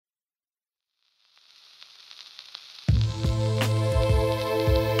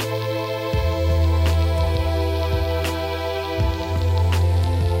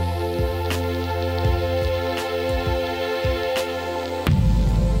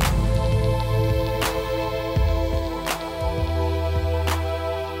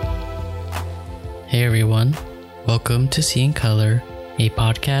everyone. Welcome to Seeing Color, a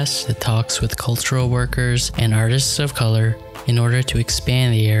podcast that talks with cultural workers and artists of color in order to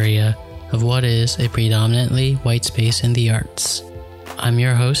expand the area of what is a predominantly white space in the arts. I'm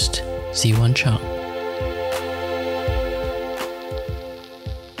your host, Ziwon Chang.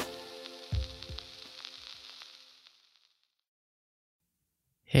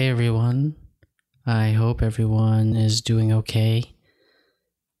 Hey everyone, I hope everyone is doing okay.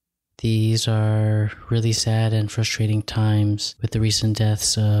 These are really sad and frustrating times with the recent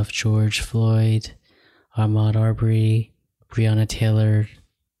deaths of George Floyd, Ahmaud Arbery, Breonna Taylor,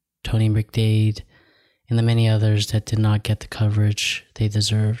 Tony McDade, and the many others that did not get the coverage they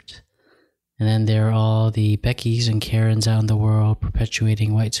deserved. And then there are all the Beckys and Karens out in the world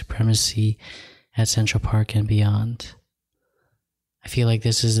perpetuating white supremacy at Central Park and beyond. I feel like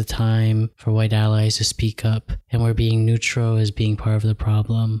this is the time for white allies to speak up, and where being neutral is being part of the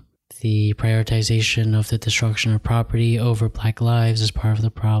problem. The prioritization of the destruction of property over Black lives is part of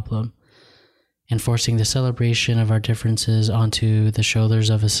the problem. And forcing the celebration of our differences onto the shoulders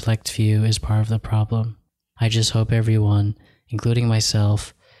of a select few is part of the problem. I just hope everyone, including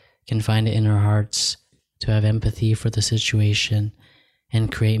myself, can find it in our hearts to have empathy for the situation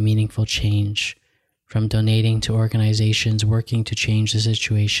and create meaningful change. From donating to organizations working to change the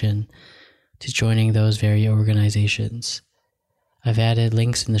situation, to joining those very organizations. I've added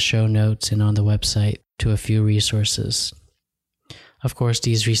links in the show notes and on the website to a few resources. Of course,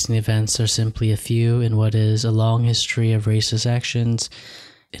 these recent events are simply a few in what is a long history of racist actions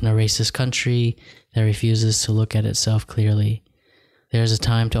in a racist country that refuses to look at itself clearly. There's a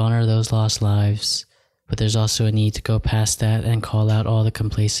time to honor those lost lives, but there's also a need to go past that and call out all the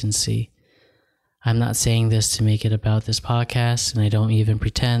complacency. I'm not saying this to make it about this podcast, and I don't even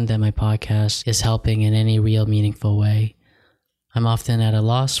pretend that my podcast is helping in any real meaningful way. I'm often at a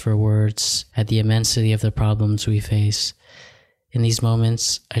loss for words at the immensity of the problems we face. In these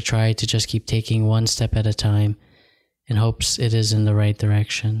moments, I try to just keep taking one step at a time in hopes it is in the right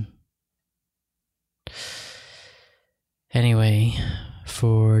direction. Anyway,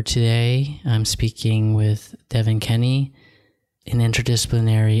 for today, I'm speaking with Devin Kenny, an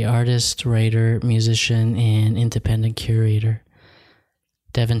interdisciplinary artist, writer, musician, and independent curator.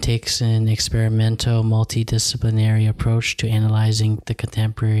 Devin takes an experimental, multidisciplinary approach to analyzing the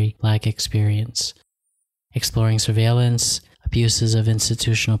contemporary Black experience, exploring surveillance, abuses of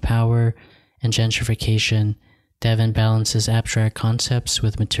institutional power, and gentrification. Devin balances abstract concepts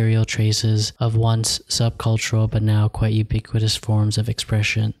with material traces of once subcultural but now quite ubiquitous forms of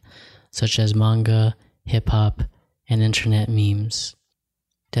expression, such as manga, hip-hop, and internet memes.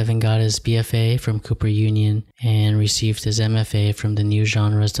 Devin got his BFA from Cooper Union and received his MFA from the New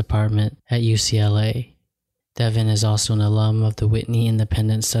Genres Department at UCLA. Devin is also an alum of the Whitney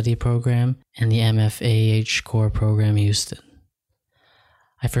Independent Study Program and the MFAH Core Program Houston.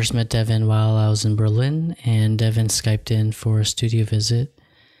 I first met Devin while I was in Berlin, and Devin Skyped in for a studio visit.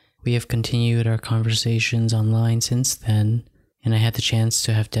 We have continued our conversations online since then, and I had the chance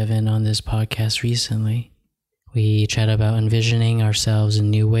to have Devin on this podcast recently. We chat about envisioning ourselves in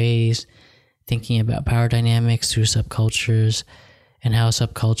new ways, thinking about power dynamics through subcultures, and how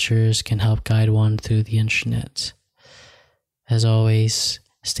subcultures can help guide one through the internet. As always,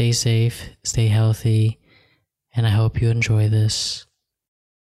 stay safe, stay healthy, and I hope you enjoy this.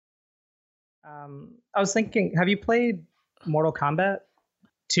 I was thinking, have you played Mortal Kombat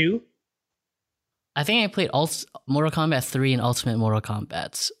 2? I think I played Mortal Kombat 3 and Ultimate Mortal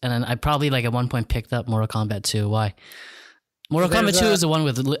Kombat. And then I probably at one point picked up Mortal Kombat 2. Why? Mortal Kombat 2 is the one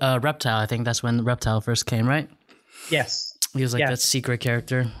with Reptile. I think that's when Reptile first came, right? Yes. He was that secret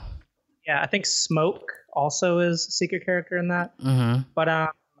character. Yeah, I think Smoke also is a secret character in that. Mm-hmm. But, I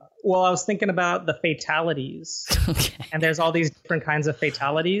was thinking about the fatalities. Okay. And there's all these different kinds of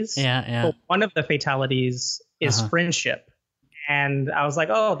fatalities. Yeah. But one of the fatalities is friendship. And I was like,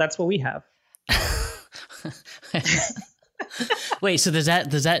 oh, that's what we have. Wait, so does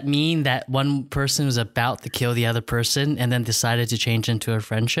that mean that one person was about to kill the other person and then decided to change into a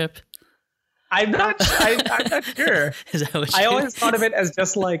friendship? I'm not sure. Is that what I always thought of it as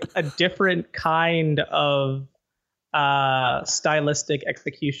just like a different kind of stylistic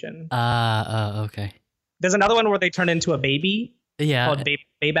execution. Okay. There's another one where they turn into a baby. Yeah. Called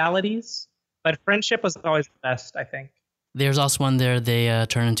Babalities. But friendship was always the best, I think. There's also one there they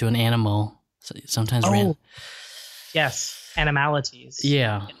turn into an animal. So sometimes yes, animalities.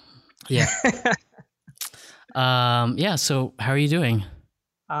 Yeah. So how are you doing?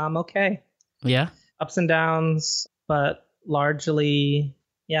 Okay. Yeah. Ups and downs, but largely,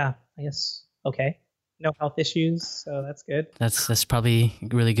 I guess okay. No health issues, so that's good. That's probably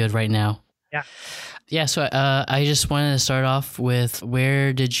really good right now. Yeah. Yeah, so I just wanted to start off with,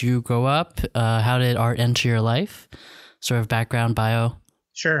 where did you grow up? How did art enter your life? Sort of background, bio.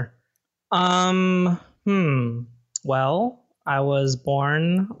 Sure. Well, I was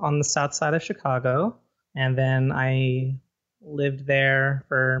born on the south side of Chicago, and then I lived there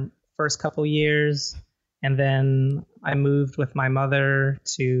for first couple years, and then I moved with my mother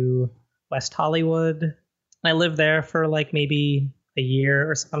to West Hollywood. I lived there for like maybe a year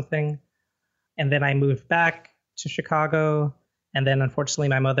or something, and then I moved back to Chicago, and then unfortunately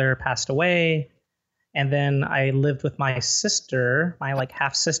my mother passed away, and then I lived with my sister, my like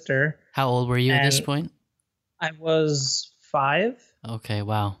half sister. How old were you at this point? I was 5. Okay,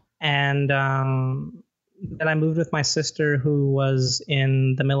 wow. And then I moved with my sister, who was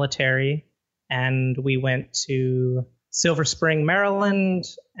in the military, and we went to Silver Spring, Maryland,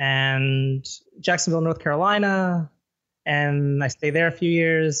 and Jacksonville, North Carolina, and I stayed there a few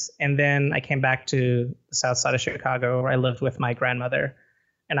years, and then I came back to the south side of Chicago, where I lived with my grandmother,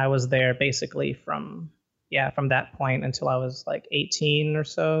 and I was there basically from that point until I was like 18 or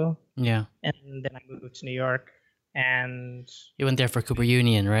so. Yeah. And then I moved to New York, and you went there for Cooper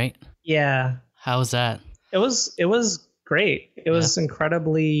Union, right? Yeah. How was that? It was great. It was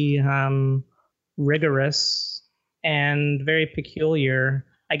incredibly rigorous and very peculiar,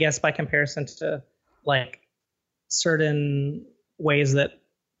 I guess, by comparison to like certain ways that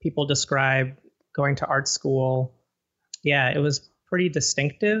people describe going to art school. Yeah, it was pretty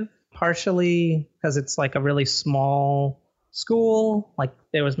distinctive, partially because it's like a really small school. Like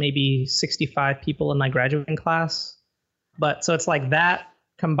there was maybe 65 people in my graduating class. But so it's like that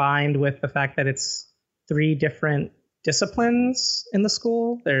combined with the fact that it's 3 different disciplines in the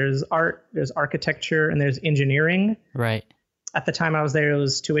school. There's art, there's architecture, and there's engineering. Right. At the time I was there, it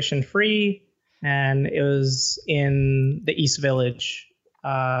was tuition free, and it was in the East Village,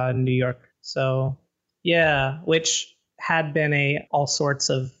 New York. So yeah, which had been all sorts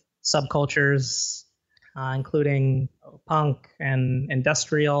of subcultures, including punk and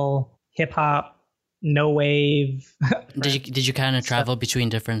industrial, hip hop, no wave. Did you kind of travel between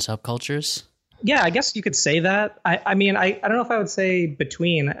different subcultures? Yeah, I guess you could say that. I mean, I don't know if I would say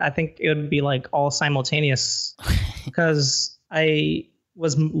between. I think it would be like all simultaneous, because I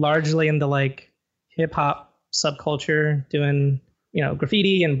was largely into like hip hop subculture, doing,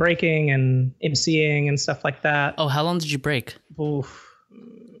 graffiti and breaking and MCing and stuff like that. Oh, how long did you break? Oof,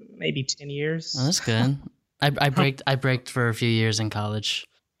 maybe 10 years. Oh, that's good. I braked for a few years in college.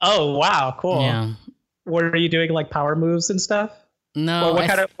 Oh, wow, cool. Yeah. Were you doing like power moves and stuff? No. Or what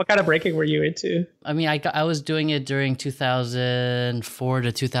kind of breaking were you into? I mean, I was doing it during 2004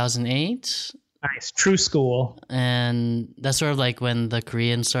 to 2008. Nice, true school. And that's sort of like when the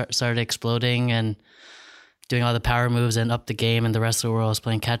Koreans started exploding and doing all the power moves and up the game, and the rest of the world was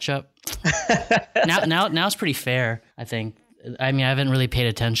playing catch up. now it's pretty fair, I think. I mean, I haven't really paid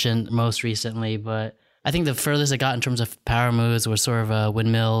attention most recently, but I think the furthest I got in terms of power moves was sort of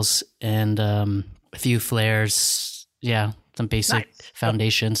windmills and a few flares. Yeah, some basic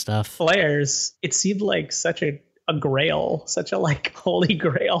foundation stuff. Flares. It seemed like such a grail, such a like holy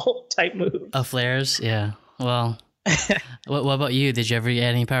grail type move. Flares, yeah. Well, what about you? Did you ever get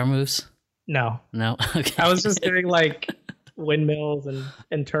any power moves? No. Okay. I was just doing like windmills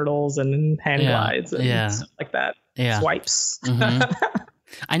and turtles and hand glides and stuff like that. Yeah. Swipes. Mm-hmm.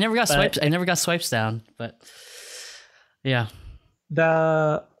 I never got swipes. I never got swipes down, but yeah.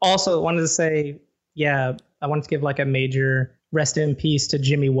 Also wanted to say, I wanted to give like a major rest in peace to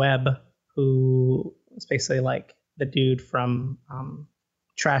Jimmy Webb, who was basically like the dude from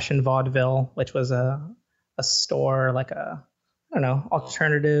Trash and Vaudeville, which was a store, like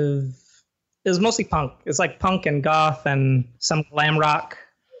alternative. It was mostly punk. It's like punk and goth and some glam rock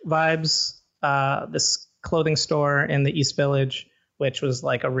vibes. This clothing store in the East Village, which was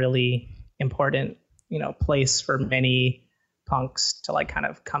like a really important, place for many punks to like kind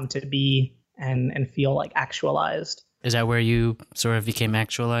of come to be and feel like actualized. Is that where you sort of became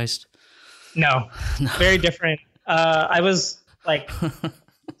actualized? No. Very different. I was like,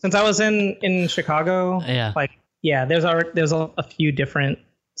 since I was in Chicago, there's a few different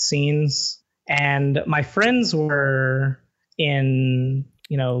scenes, and my friends were in,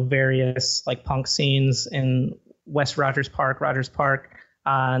 various like punk scenes in West Rogers Park,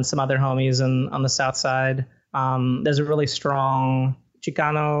 and some other homies on the South Side. There's a really strong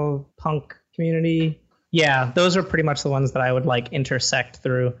Chicano punk community. Yeah, those are pretty much the ones that I would like intersect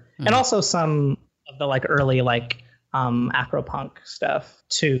through. And also some of the like early like Afro-punk stuff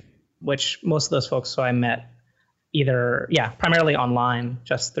too, which most of those folks who I met primarily online,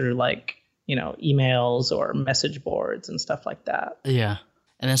 just through like, emails or message boards and stuff like that. Yeah.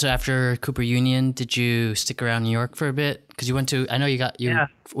 And then so after Cooper Union, did you stick around New York for a bit? Because you went to, I know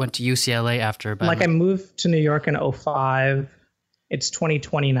went to UCLA after. But like I moved to New York in 2005. It's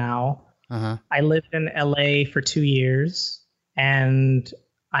 2020 now. Uh-huh. I lived in LA for 2 years, and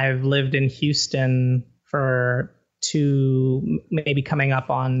I've lived in Houston for maybe coming up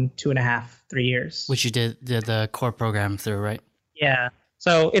on 2.5, 3 years. Which you did the core program through, right? Yeah.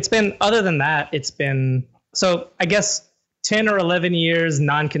 So it's been, other than that, so I guess 10 or 11 years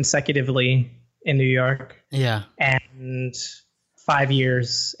non-consecutively in New York. Yeah. And 5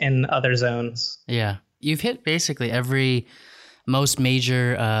 years in other zones. Yeah. You've hit basically most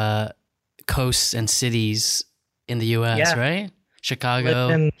major coasts and cities in the U.S., right?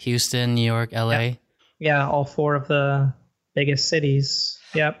 Chicago, Houston, New York, L.A. Yeah, all 4 of the biggest cities.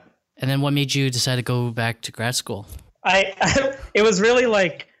 Yep. And then what made you decide to go back to grad school? It was really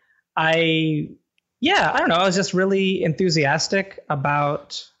like, I don't know. I was just really enthusiastic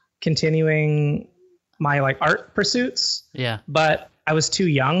about continuing my like art pursuits. Yeah. But I was too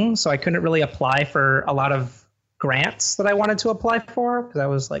young, so I couldn't really apply for a lot of grants that I wanted to apply for, because I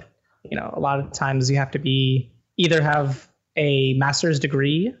was like, a lot of times you have to either have a master's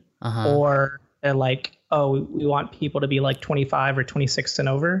degree or they're like, oh, we want people to be like 25 or 26 and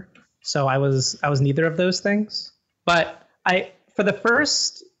over. So I was neither of those things. But for the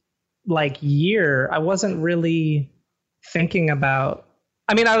first like year, I wasn't really thinking about,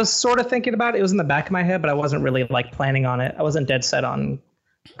 I was sort of thinking about it. It was in the back of my head, but I wasn't really like planning on it. I wasn't dead set on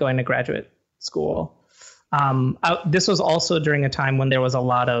going to graduate school. This was also during a time when there was a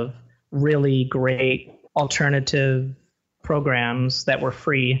lot of really great alternative programs that were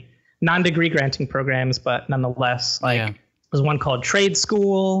free, non-degree granting programs, but nonetheless, there's one called Trade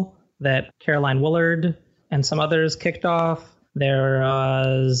School that Caroline Woolard and some others kicked off. There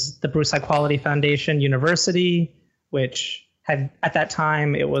was the Bruce High Quality Foundation University, which had, at that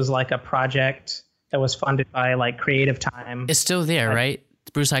time, it was like a project that was funded by like Creative Time. It's still there, right?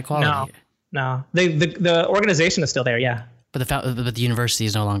 Bruce High Quality. No. The organization is still there, yeah. But the university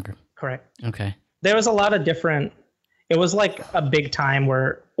is no longer. Correct. Okay. There was a lot of different, it was like a big time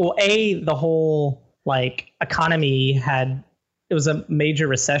where, the whole like economy it was a major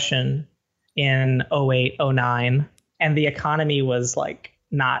recession in 2008, 2009. And the economy was like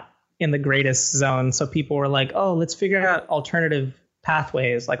not in the greatest zone. So people were like, oh, let's figure out alternative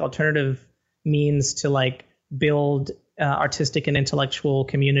pathways, like alternative means to like build artistic and intellectual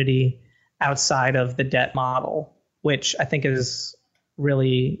community outside of the debt model, which I think is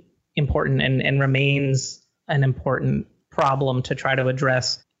really important and remains an important problem to try to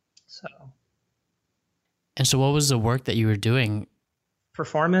address. And so what was the work that you were doing?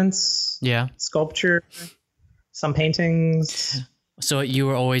 Performance. Yeah. Sculpture. Some paintings. So you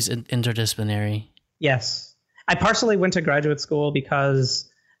were always interdisciplinary? Yes. I partially went to graduate school because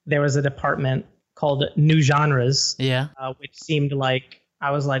there was a department called New Genres. Yeah. Which seemed like,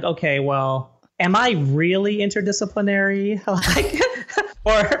 I was like, okay, well, am I really interdisciplinary?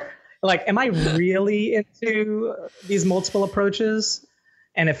 Or like, am I really into these multiple approaches?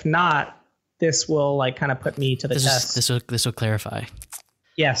 And if not, this will like kind of put me to the test. This will clarify.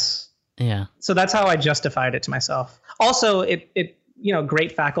 Yes. Yeah. So that's how I justified it to myself. Also, it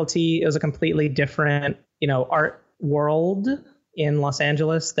great faculty. It was a completely different, art world in Los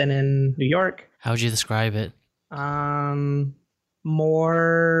Angeles than in New York. How would you describe it? More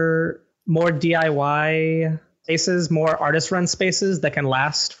DIY spaces, more artist-run spaces that can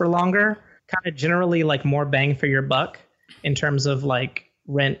last for longer. Kind of generally like more bang for your buck in terms of like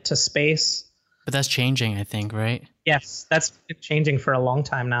rent to space. But that's changing, I think, right? Yes, that's been changing for a long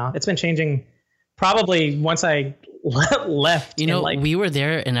time now. It's been changing probably once I left. We were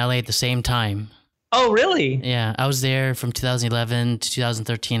there in LA at the same time. Oh, really? Yeah, I was there from 2011 to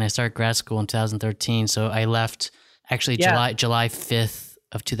 2013. I started grad school in 2013, so I left actually July 5th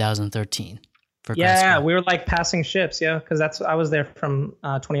of 2013 for grad school. Yeah, we were like passing ships, because I was there from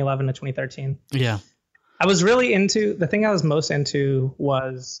 2011 to 2013. Yeah. I was really into, the thing I was most into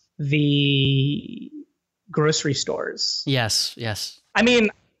was the grocery stores. Yes. I mean,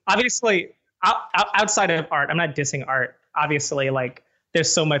 obviously, outside of art, I'm not dissing art. Obviously, like,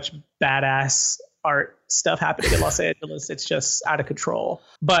 there's so much badass art stuff happening in Los Angeles. It's just out of control.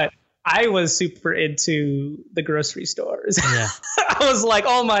 But I was super into the grocery stores. Yeah. I was like,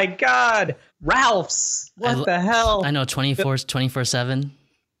 oh my God, Ralph's. What the hell? I know, 24/7.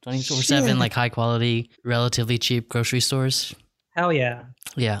 24/7, like high quality, relatively cheap grocery stores. Hell yeah.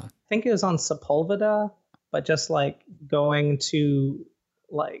 Yeah. I think it was on Sepulveda, but just like going to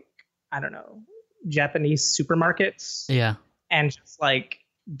like, I don't know, Japanese supermarkets. Yeah. And just like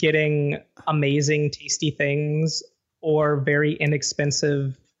getting amazing, tasty things or very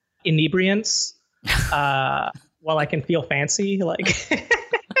inexpensive inebriants while I can feel fancy. Like,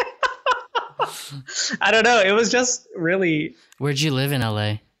 I don't know. It was just really. Where'd you live in LA?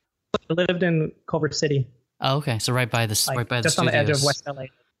 I lived in Culver City. Oh, okay. So right by the like, the just studios. On the edge of West LA.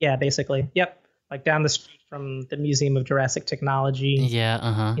 Yeah, basically. Yep. Like down the street from the Museum of Jurassic Technology.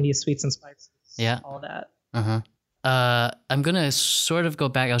 Yeah. India Sweets and Spices. Yeah. All that. I'm gonna sort of go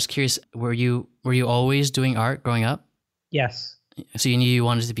back. I was curious. Were you always doing art growing up? Yes. So you knew you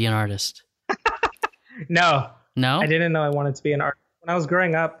wanted to be an artist? No. No? I didn't know I wanted to be an artist. When I was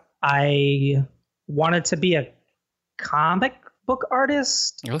growing up, I wanted to be a comic book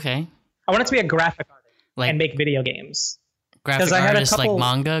artist. Okay. I wanted to be a graphic artist and make video games. Graphic artist, like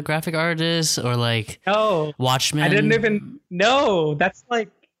manga graphic artist, or like Watchmen? I didn't even know. That's like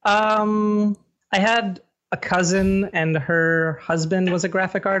I had a cousin and her husband was a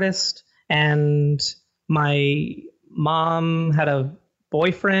graphic artist, and my mom had a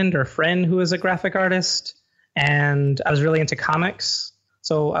boyfriend or friend who was a graphic artist, and I was really into comics.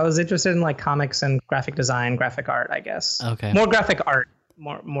 So I was interested in like comics and graphic design, graphic art, I guess. Okay. More graphic art,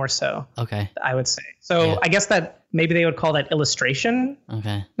 more so. Okay. I would say. So I guess that maybe they would call that illustration.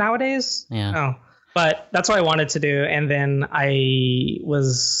 Okay. Nowadays. Yeah. Oh, but that's what I wanted to do, and then I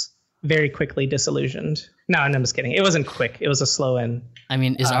was very quickly disillusioned. No, I'm just kidding. It wasn't quick. It was a slow and. I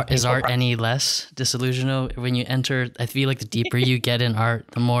mean, is art any less disillusional when you enter? I feel like the deeper you get in art,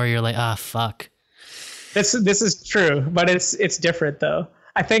 the more you're like, fuck. This is true, but it's different though.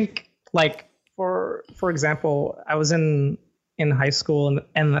 I think like for example, I was in high school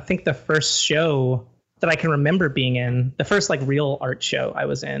and I think the first show that I can remember being in, the first like real art show I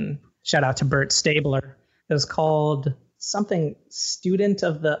was in, shout out to Bert Stabler, it was called something Student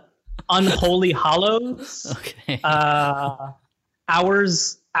of the Unholy Hollows. Okay.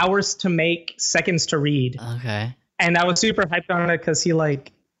 Hours to make, seconds to read. Okay. And I was super hyped on it because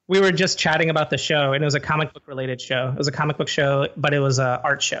we were just chatting about the show, and it was a comic book related show. It was a comic book show, but it was an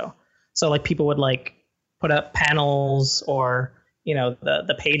art show. So like people would like put up panels or, you know,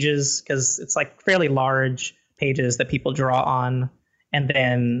 the pages, because it's like fairly large pages that people draw on, and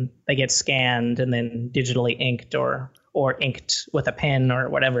then they get scanned and then digitally inked or inked with a pen or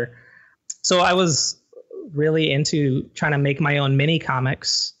whatever. So I was really into trying to make my own mini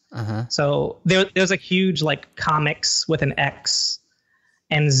comics. So there's a huge like comics with an X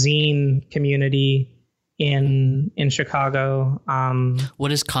and zine community in Chicago.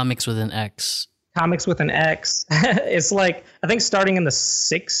 What is comics with an X? Comics with an X. It's like, I think starting in the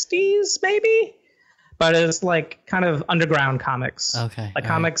 60s maybe, but it's like kind of underground comics. Okay. Like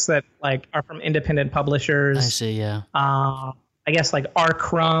comics that like are from independent publishers. I see, yeah. I guess like R.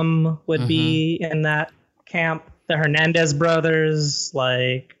 Crumb would be in that camp. The Hernandez brothers,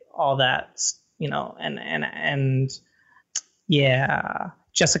 like all that, you know, and yeah,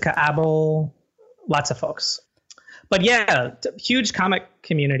 Jessica Abel, lots of folks. But yeah, huge comic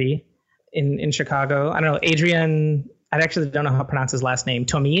community in Chicago. I don't know, Adrian, I actually don't know how to pronounce his last name.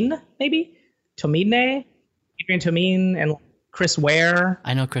 Tomine, maybe? Tomine? Adrian Tomine and Chris Ware.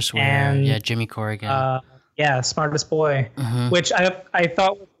 I know Chris Ware. And, yeah, Jimmy Corrigan. Yeah, Smartest Boy, which I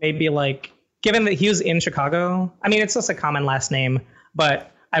thought was maybe like, given that he was in Chicago, I mean, it's just a common last name,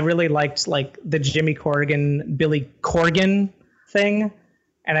 but I really liked like the Jimmy Corrigan, Billy Corgan thing.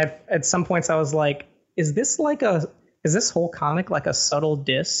 And at some points I was like, is this whole comic like a subtle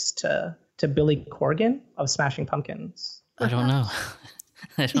diss to Billy Corgan of Smashing Pumpkins? I don't know.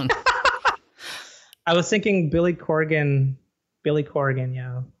 I don't know. I was thinking Billy Corgan,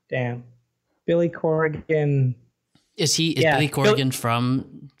 yeah. Damn. Billy Corgan. Is Billy Corgan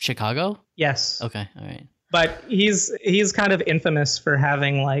from Chicago? Yes. Okay, all right. But he's kind of infamous for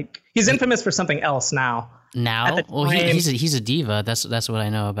having like, he's infamous for something else now. Well, he's a diva. That's what I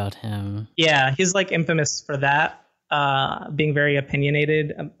know about him. Yeah, he's like infamous for that, being very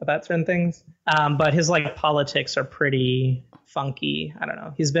opinionated about certain things. But his like politics are pretty funky. I don't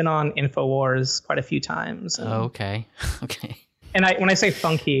know. He's been on InfoWars quite a few times. Oh, okay. Okay. And when I say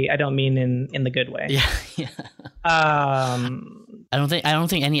funky, I don't mean in the good way. Yeah. I don't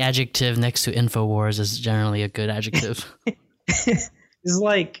think any adjective next to InfoWars is generally a good adjective. He's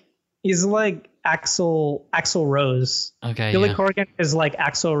like Axl Rose. Okay. Billy Corgan is like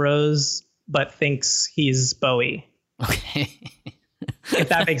Axl Rose, but thinks he's Bowie. Okay. If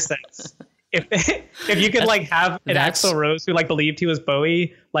that makes sense. If you could like have an Axl Rose who like believed he was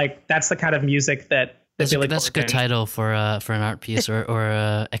Bowie, like that's the kind of music that. That's a good title for an art piece or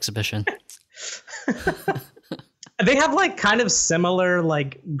a exhibition. They have like kind of similar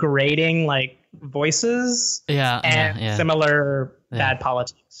like grating like voices. Yeah. And similar bad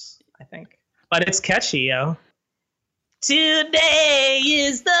politics, I think. But it's catchy, yo. Today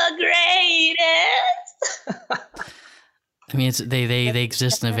is the greatest. I mean, they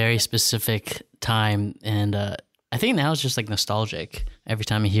exist in a very specific time, and I think now it's just like nostalgic every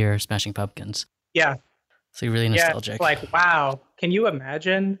time I hear Smashing Pumpkins. Yeah. It's like really nostalgic. Yeah, it's like, wow, can you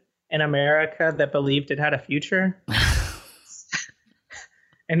imagine an America that believed it had a future?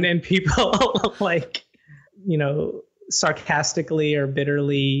 And then people like, sarcastically or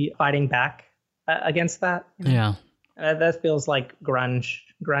bitterly fighting back against that. Yeah. That feels like grunge.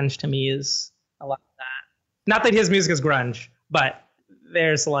 Grunge to me is a lot of that. Not that his music is grunge, but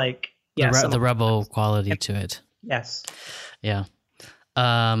there's like the rebel quality to it. Yes. Yeah.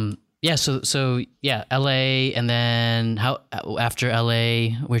 Yeah. So LA, and then after LA,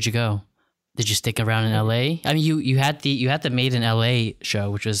 where'd you go? Did you stick around in LA? I mean, you had the Made in LA show,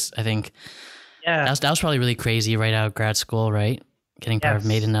 which was, I think, that was probably really crazy right out of grad school, right? Getting part of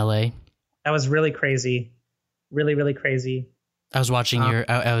Made in LA. That was really crazy. Really, really crazy. I was watching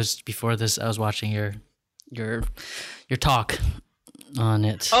I was watching your talk on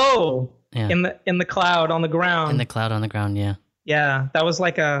it. Oh, yeah. In the cloud on the ground. In the cloud on the ground, yeah. Yeah, that was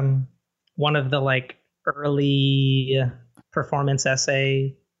like one of the like early performance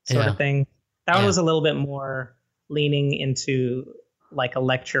essay sort of thing. That one was a little bit more leaning into like a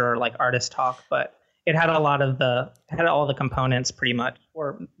lecture or like artist talk, but it had all the components pretty much,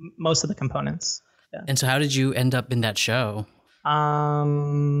 or most of the components. Yeah. And so how did you end up in that show?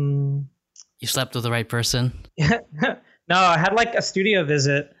 You slept with the right person? No, I had like a studio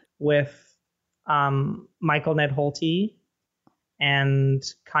visit with Michael Ned Holty and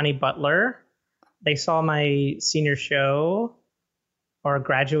Connie Butler. They saw my senior show or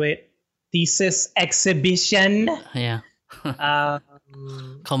graduate thesis exhibition. Yeah.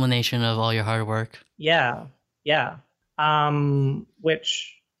 Culmination of all your hard work. Yeah.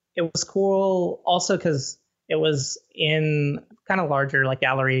 Which it was cool also because it was in kind of larger like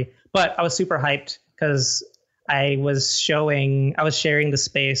gallery, but I was super hyped because I was sharing the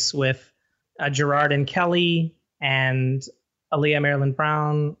space with Gerard and Kelly and Aaliyah Marilyn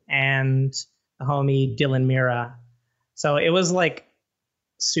Brown and the homie Dylan Mira. So it was like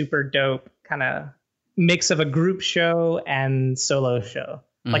super dope kind of mix of a group show and solo show.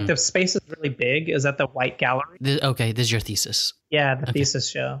 Like the space is really big. Is at the White Gallery. This is your thesis. Yeah, the thesis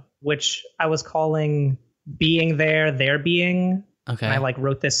show, which I was calling Being There, There Being. Okay. And I like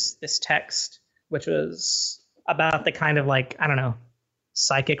wrote this text, which was about the kind of like, I don't know,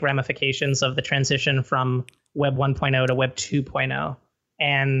 psychic ramifications of the transition from Web 1.0 to Web 2.0.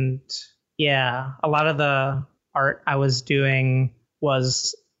 And yeah, a lot of the art I was doing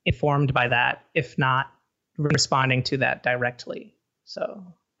was informed by that, if not responding to that directly. So,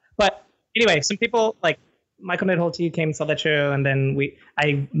 but anyway, some people like Michael Ned Holty came and saw that show, and then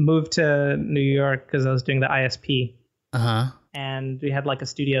I moved to New York because I was doing the ISP. And we had like a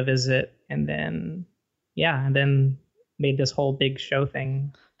studio visit, and then made this whole big show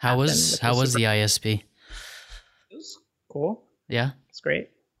thing. How was the ISP? It was cool. Yeah, it's great.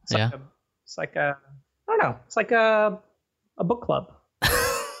 It's like a I don't know. It's like a book club,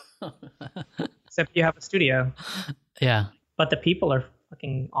 except you have a studio. Yeah. But the people are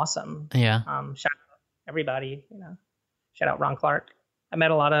fucking awesome. Yeah. Shout out everybody. Shout out Ron Clark. I met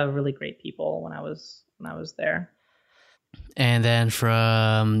a lot of really great people when I was there. And then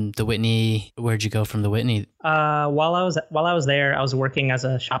from the Whitney, where'd you go from the Whitney? While I was there, I was working as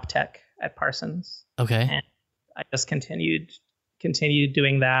a shop tech at Parsons. Okay. And I just continued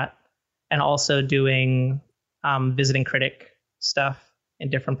doing that, and also doing visiting critic stuff in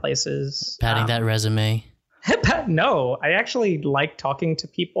different places. Padding that resume. No, I actually like talking to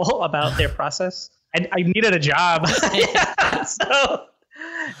people about their process. I needed a job. So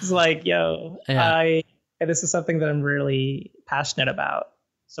it's like, this is something that I'm really passionate about,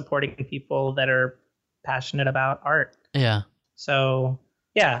 supporting people that are passionate about art. Yeah. So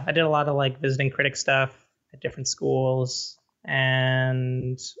yeah, I did a lot of like visiting critic stuff at different schools,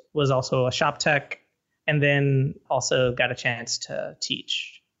 and was also a shop tech, and then also got a chance to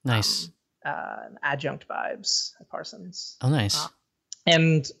teach. Nice. Adjunct vibes at Parsons. Oh, nice.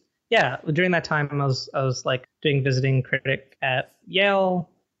 And yeah, during that time, I was like doing visiting critic at Yale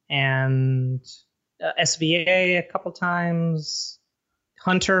and SVA a couple times.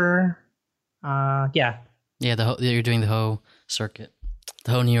 Hunter. Yeah. Yeah, you're doing the whole circuit,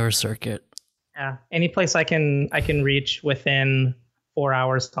 the whole New York circuit. Yeah, any place I can reach within 4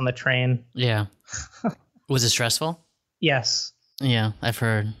 hours on the train. Yeah. Was it stressful? Yes. Yeah, I've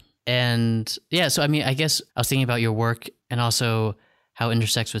heard. And yeah, so I mean, I guess I was thinking about your work and also how it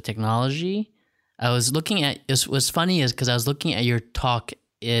intersects with technology. I was looking at, what's funny is because I was looking at your talk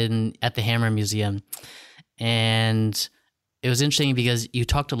at the Hammer Museum, And it was interesting because you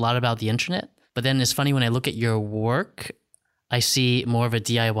talked a lot about the internet, but then it's funny when I look at your work, I see more of a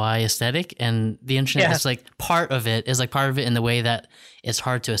DIY aesthetic, and the internet is like part of it in the way that it's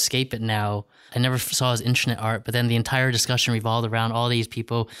hard to escape it now. I never saw as internet art, but then the entire discussion revolved around all these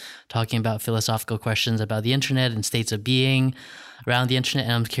people talking about philosophical questions about the internet and states of being around the internet.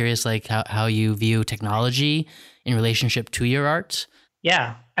 And I'm curious, like how you view technology in relationship to your art.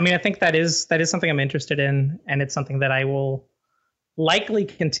 Yeah. I mean, I think that is something I'm interested in, and it's something that I will likely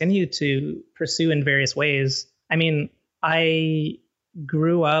continue to pursue in various ways. I mean, I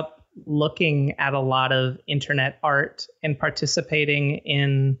grew up looking at a lot of internet art and participating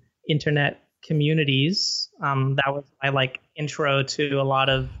in internet communities. That was my like intro to a lot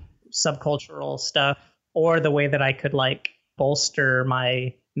of subcultural stuff, or the way that I could like bolster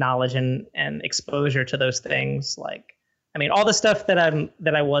my knowledge and exposure to those things. Like, I mean, all the stuff that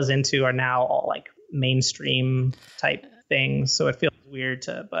I was into are now all like mainstream type things. So it feels weird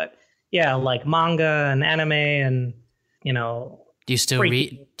but yeah, like manga and anime and, you know. Do you still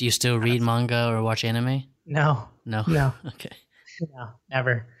read manga or watch anime? No. Okay. No,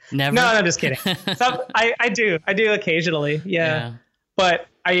 never. No, I'm just kidding. I do occasionally. Yeah. But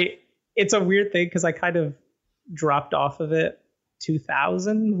it's a weird thing because I kind of dropped off of it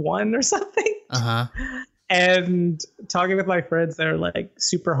 2001 or something. And talking with my friends, they're like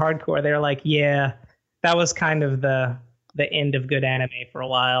super hardcore. They're like, yeah, that was kind of the end of good anime for a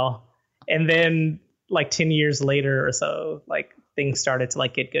while. And then like 10 years later or so, like things started to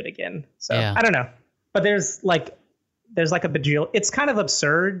like get good again. So I don't know. But there's like a bajillion. It's kind of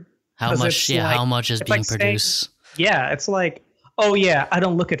absurd. How much is being produced? It's like, oh yeah, I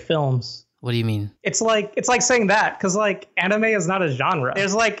don't look at films. What do you mean? It's like saying that because like anime is not a genre.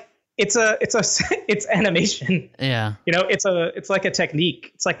 There's like it's animation. Yeah. You know, it's like a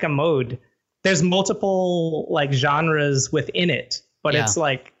technique. It's like a mode. There's multiple like genres within it, but it's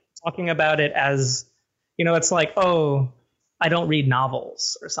like talking about it as, you know, it's like, oh, I don't read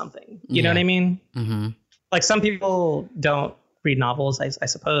novels or something. You know what I mean? Mm-hmm. Like some people don't read novels, I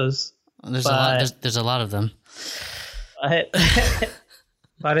suppose. There's a lot of them.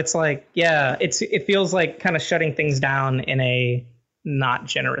 But it's like, yeah, it feels like kind of shutting things down in a not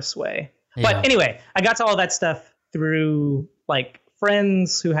generous way. Yeah. But anyway, I got to all that stuff through like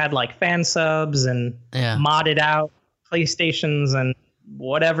friends who had like fan subs and modded out PlayStations and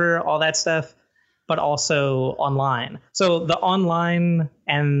whatever, all that stuff, but also online. So the online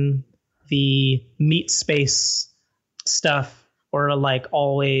and the meat space stuff were like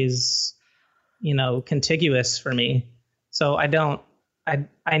always, you know, contiguous for me. So I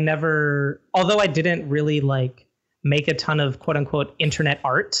never, although I didn't really like make a ton of quote unquote internet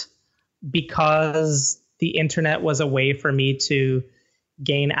art, because the internet was a way for me to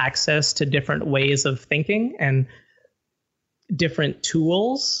gain access to different ways of thinking and different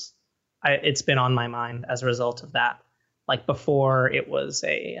tools. It's been on my mind as a result of that. Like before it was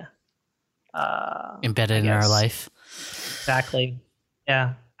embedded in our life. Exactly.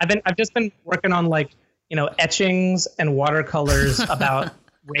 Yeah. I've just been working on like, you know, etchings and watercolors about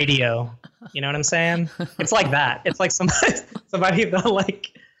radio. You know what I'm saying? It's like that. It's like somebody the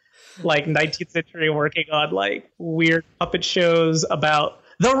like 19th century working on like weird puppet shows about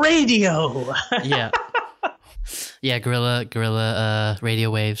the radio. Guerrilla radio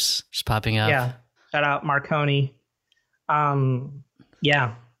waves just popping up. Yeah. Shout out Marconi.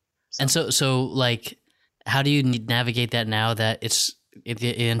 Yeah. And so like, how do you navigate that now that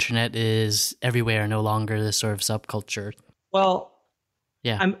the internet is everywhere, no longer this sort of subculture? Well,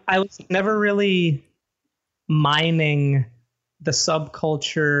 I was never really mining the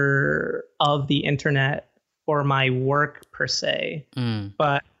subculture of the internet for my work per se,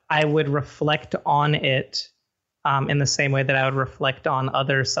 but I would reflect on it in the same way that I would reflect on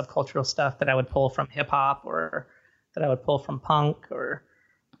other subcultural stuff that I would pull from hip hop or that I would pull from punk or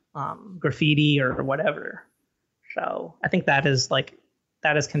graffiti or whatever. So I think that has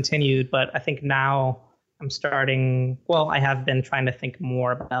continued, but I think now I have been trying to think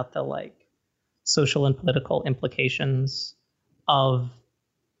more about the like social and political implications of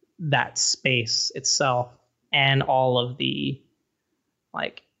that space itself and all of the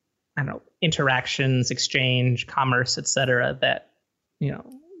like, I don't know, interactions, exchange, commerce, etc. that, you know,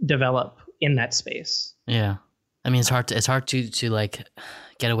 develop in that space. Yeah. I mean, it's hard to like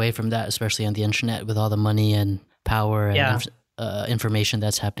get away from that, especially on the internet with all the money and power and information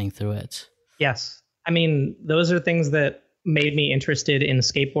that's happening through it. Yes. I mean, those are things that made me interested in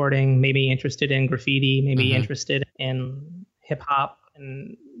skateboarding, made me interested in graffiti, made me interested in hip hop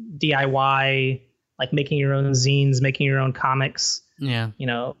and DIY, like making your own zines, making your own comics. Yeah. You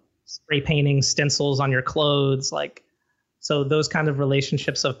know, spray painting stencils on your clothes. Like, so those kind of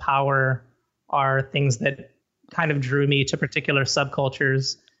relationships of power are things that kind of drew me to particular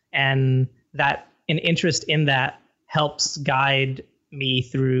subcultures, and that an interest in that helps guide me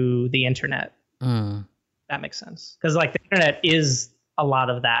through the internet. That makes sense. Because like the internet is a lot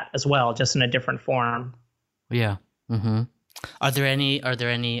of that as well, just in a different form. Yeah. Mm-hmm. Are there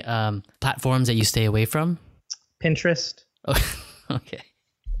any platforms that you stay away from? Pinterest. Oh, okay.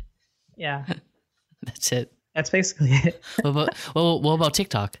 Yeah. That's it. That's basically it. What about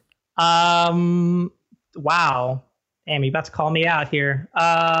TikTok? Wow. Damn, you about to call me out here.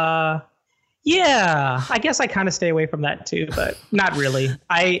 Yeah, I guess I kind of stay away from that too, but not really.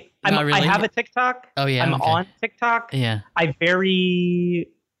 I have a TikTok. Oh yeah. I'm on TikTok. Yeah. I very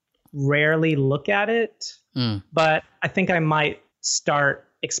rarely look at it, but I think I might start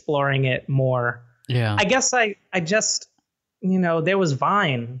exploring it more. Yeah. I guess I just, there was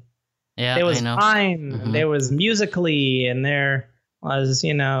Vine. Yeah, there was I know. Vine, and there was Musical.ly, and there was,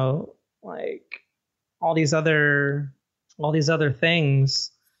 like all these other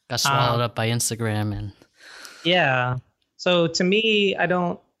things. Got swallowed up by Instagram and. Yeah. So to me, I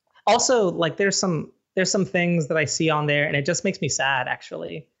don't. Also, like, there's some things that I see on there, and it just makes me sad,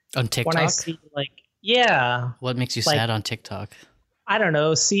 actually. On TikTok. When I see yeah. What makes you sad on TikTok? I don't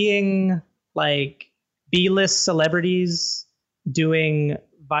know. Seeing like B-list celebrities doing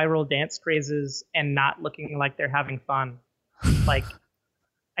viral dance crazes and not looking like they're having fun. Like,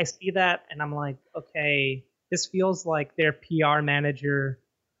 I see that and I'm like, okay, this feels like their PR manager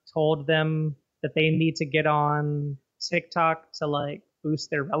told them that they need to get on TikTok to like boost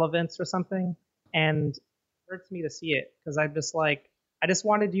their relevance or something. And it hurts me to see it because I'm just like, I just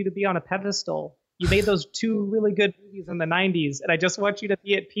wanted you to be on a pedestal. You made those 2 really good movies in the 90s, and I just want you to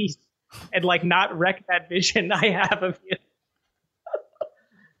be at peace and like not wreck that vision I have of you.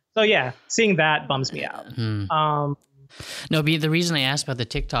 So yeah, seeing that bums me out. No, but the reason I asked about the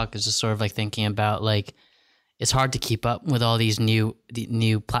TikTok is just sort of like thinking about like it's hard to keep up with all these new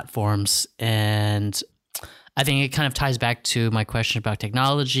platforms, and I think it kind of ties back to my question about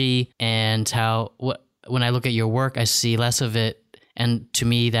technology and how when I look at your work, I see less of it, and to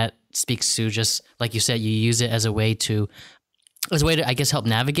me that speaks to just like you said, you use it as a way to I guess help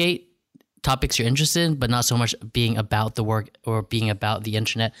navigate topics you're interested in, but not so much being about the work or being about the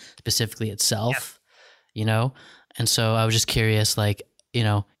internet specifically itself, And so I was just curious, like,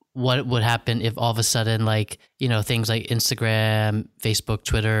 what would happen if all of a sudden, like, things like Instagram, Facebook,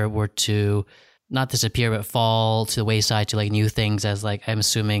 Twitter were to not disappear, but fall to the wayside to like new things, as like, I'm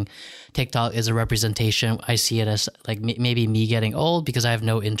assuming TikTok is a representation. I see it as like maybe me getting old because I have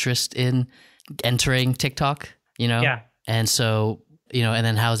no interest in entering TikTok, Yeah. And so, and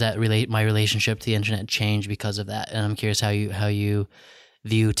then how's that my relationship to the internet change because of that? And I'm curious how you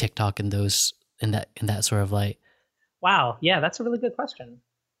view TikTok in that sort of light. Wow. Yeah, that's a really good question.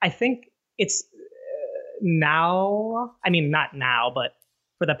 I think it's now, I mean, not now, but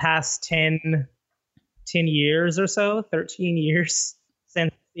for the past 10 years or so, 13 years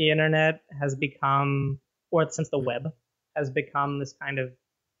since the internet has become, or since the web has become this kind of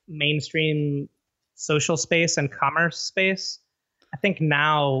mainstream social space and commerce space. I think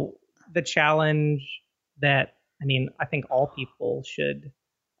now the challenge that, I think all people should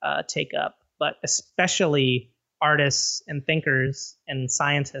take up, but especially artists and thinkers and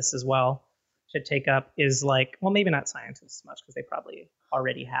scientists as well should take up is like, well, maybe not scientists much because they probably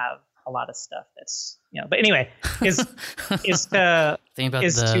already have a lot of stuff that's, but anyway, is to think about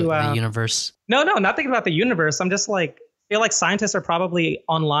the universe. No, not thinking about the universe. I'm just like, feel like scientists are probably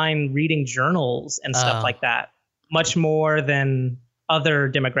online reading journals and stuff like that much more than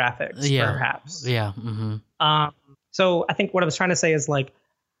other demographics, perhaps. Yeah. Mm-hmm. So I think what I was trying to say is like,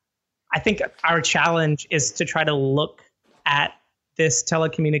 I think our challenge is to try to look at this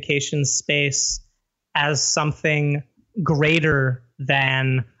telecommunications space as something greater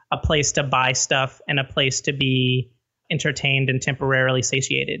than a place to buy stuff and a place to be entertained and temporarily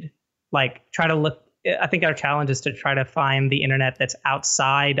satiated. Like, I think our challenge is to try to find the internet that's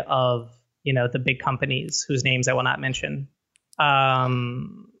outside of, the big companies whose names I will not mention. You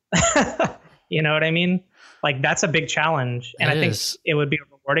know what I mean? Like, that's a big challenge. And I think it would be a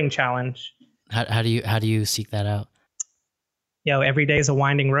rewarding challenge. How do you seek that out? Every day is a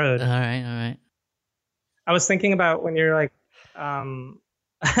winding road. All right. I was thinking about when you're like,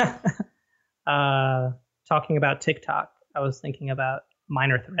 talking about TikTok, I was thinking about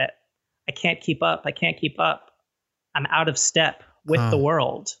Minor Threat. I can't keep up. I'm out of step with the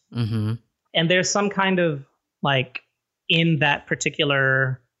world. Mm-hmm. And there's some kind of like in that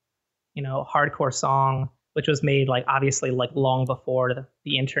particular, hardcore song, which was made like obviously like long before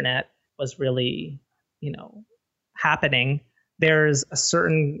the internet was really, happening. There's a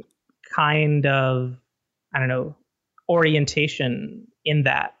certain kind of, I don't know, orientation in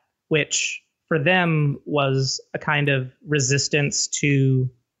that, which for them was a kind of resistance to,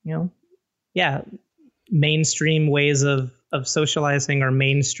 mainstream ways of socializing or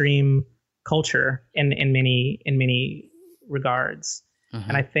mainstream culture in many regards. Mm-hmm.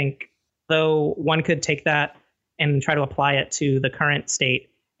 And I think though one could take that and try to apply it to the current state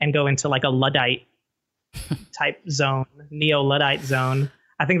and go into like a Luddite type zone, neo-Luddite zone,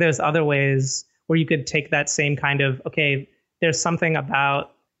 I think there's other ways where you could take that same kind of, okay, there's something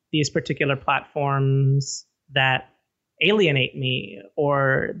about these particular platforms that alienate me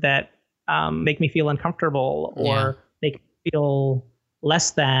or that make me feel uncomfortable or make me feel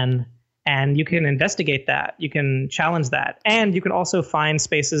less than. And you can investigate that. You can challenge that. And you can also find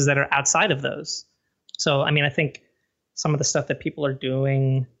spaces that are outside of those. So, I mean, I think some of the stuff that people are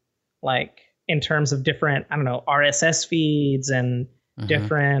doing, like in terms of different, RSS feeds and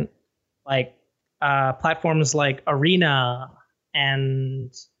different like platforms like Arena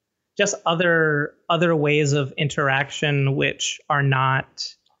and just other ways of interaction which are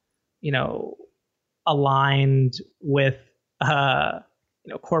not, aligned with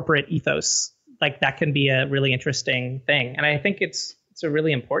corporate ethos. Like that can be a really interesting thing, and I think it's a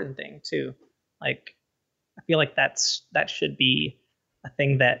really important thing too. Like I feel like that should be a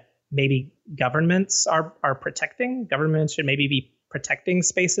thing that maybe governments are protecting. Governments should maybe be protecting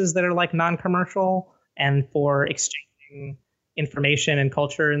spaces that are like non-commercial and for exchanging information and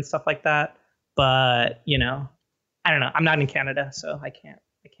culture and stuff like that. But I don't know. I'm not in Canada, so I can't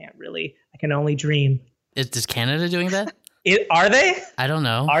really. I can only dream. Is Canada doing that? Are they? I don't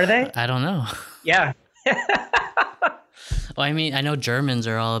know. Are they? I don't know. Yeah. Well, I mean, I know Germans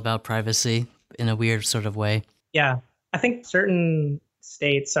are all about privacy in a weird sort of way. Yeah. I think certain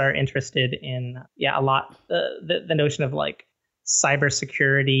states are interested in, a lot, the notion of like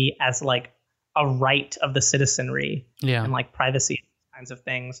cybersecurity as like a right of the citizenry and like privacy kinds of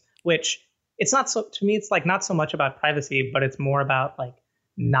things, which it's not so, to me, it's like not so much about privacy, but it's more about like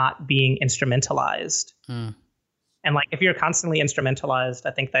not being instrumentalized. And like, if you're constantly instrumentalized,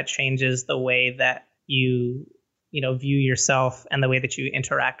 I think that changes the way that you view yourself and the way that you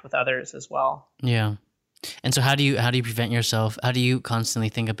interact with others as well. Yeah. And so how do you prevent yourself? How do you constantly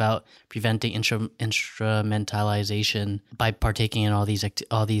think about preventing instrumentalization by partaking in all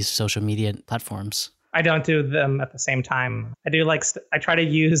these social media platforms? I don't do them at the same time. I do like I try to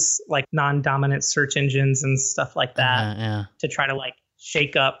use like non-dominant search engines and stuff like that to try to like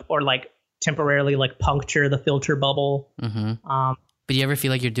shake up or like temporarily like puncture the filter bubble. But do you ever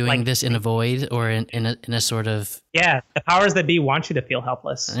feel like you're doing this in a void or in a sort of... Yeah, the powers that be want you to feel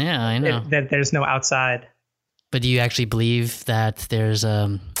helpless. Yeah, I know. That there's no outside. But do you actually believe that there's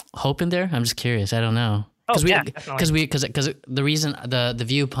hope in there? I'm just curious. I don't know. Because the reason the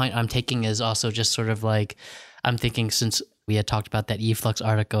viewpoint I'm taking is also just sort of like, I'm thinking since we had talked about that eFlux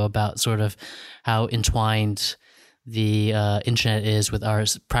article about sort of how entwined the internet is with our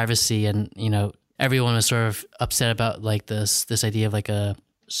privacy, and everyone was sort of upset about like this idea of like a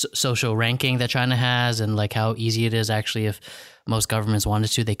social ranking that China has, and like how easy it is actually. If most governments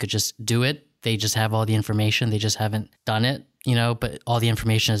wanted to, they could just do it. They just have all the information. They just haven't done it, but all the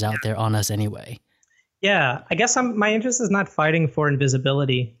information is out there on us anyway. Yeah, I guess my interest is not fighting for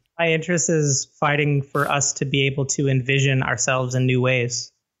invisibility. My interest is fighting for us to be able to envision ourselves in new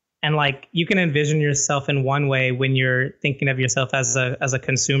ways. And like, you can envision yourself in one way when you're thinking of yourself as a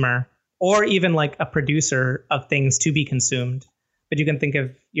consumer, or even like a producer of things to be consumed. But you can think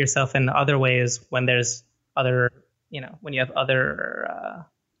of yourself in other ways when there's other, when you have other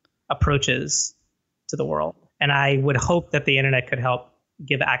approaches to the world. And I would hope that the internet could help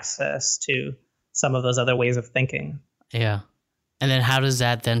give access to some of those other ways of thinking. Yeah. And then how does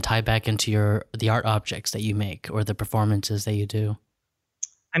that then tie back into the art objects that you make or the performances that you do?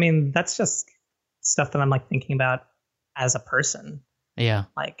 I mean, that's just stuff that I'm like thinking about as a person. Yeah.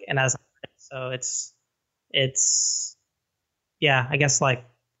 Like, and so it's, I guess like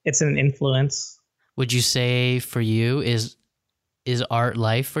it's an influence. Would you say for you, is art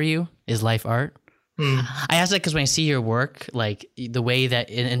life for you? Is life art? I ask that because when I see your work, like the way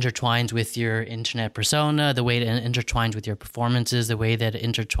that it intertwines with your internet persona, the way that it intertwines with your performances, the way that it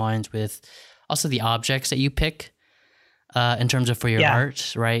intertwines with also the objects that you pick in terms of for your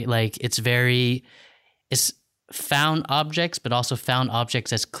art, right? Like it's found objects, but also found objects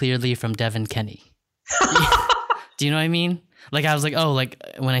that's clearly from Devin Kenny. Do you know what I mean? Like I was like, oh, like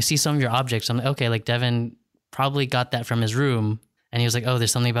when I see some of your objects, I'm like, okay, like Devin probably got that from his room and he was like, oh,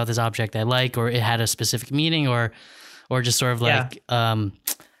 there's something about this object I like, or it had a specific meaning, or just sort of like,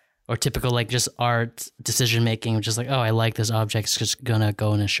 or typical like just art decision making, just like, oh, I like this object, it's just gonna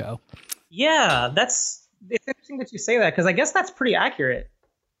go in a show. Yeah, it's interesting that you say that, because I guess that's pretty accurate.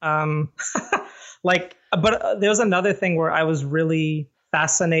 Like, but there was another thing where I was really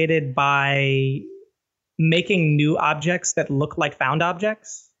fascinated by making new objects that look like found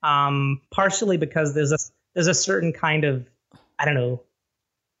objects. Partially because there's a certain kind of, I don't know,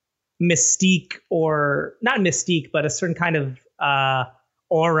 mystique, or not mystique, but a certain kind of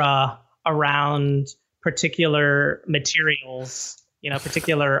aura around particular materials,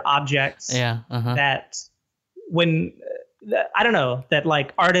 particular objects. That when I don't know, that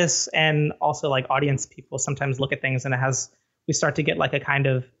like artists and also like audience people sometimes look at things and we start to get like a kind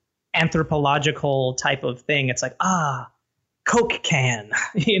of anthropological type of thing. It's like, Coke can,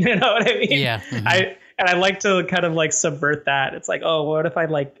 you know what I mean? Yeah. Mm-hmm. I like to kind of like subvert that. It's like, oh, what if I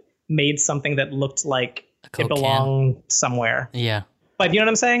like made something that looked like it belonged somewhere? Yeah. But you know what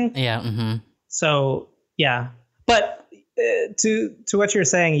I'm saying? Yeah. Mm-hmm. So yeah. But to what you're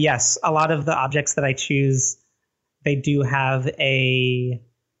saying, yes, a lot of the objects that I choose, they do have a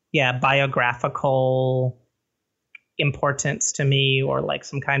biographical importance to me, or like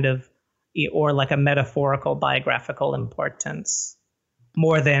some kind of, or like a metaphorical biographical importance,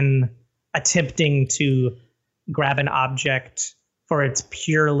 more than attempting to grab an object for its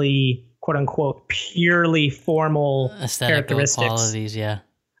purely, quote unquote, purely formal aesthetical characteristics. Qualities. Yeah.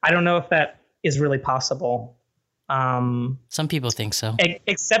 I don't know if that is really possible. Some people think so.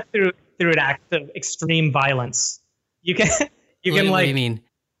 Except through an act of extreme violence. You can What do you mean?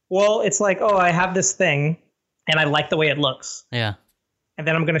 Well, it's like, oh, I have this thing and I like the way it looks. Yeah. And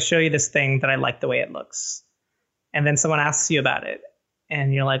then I'm going to show you this thing that I like the way it looks. And then someone asks you about it.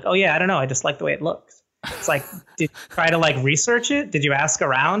 And you're like, oh, yeah, I don't know. I just like the way it looks. It's like, did you try to like research it? Did you ask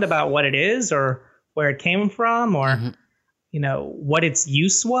around about what it is, or where it came from, or, what its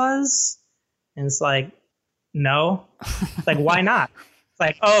use was? And it's like, no. It's like, why not? It's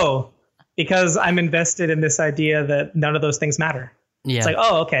like, oh, because I'm invested in this idea that none of those things matter. Yeah. It's like,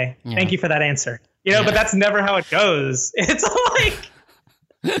 oh, okay. Yeah. Thank you for that answer. But that's never how it goes. It's like,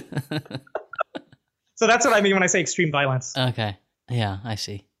 so that's what I mean when I say extreme violence. Okay. Yeah, I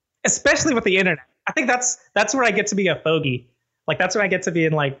see. Especially with the internet. I think that's where I get to be a fogey. Like, that's when I get to be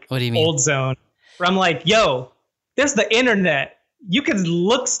in like what do you mean? Old zone, where I'm like, yo, there's the internet. You can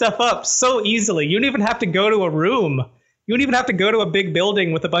look stuff up so easily. You don't even have to go to a room. You don't even have to go to a big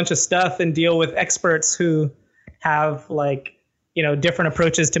building with a bunch of stuff and deal with experts who have like, different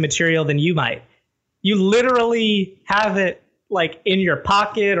approaches to material than you might. You literally have it like in your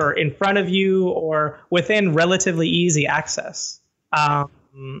pocket or in front of you or within relatively easy access.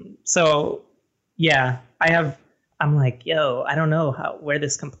 So yeah, I'm like, yo, I don't know where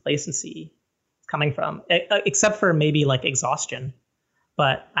this complacency is coming from, except for maybe like exhaustion.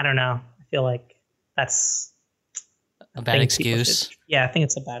 But I don't know. I feel like that's a bad excuse. I think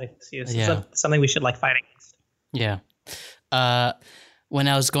it's a bad excuse. Yeah. It's something we should like fight against. Yeah. When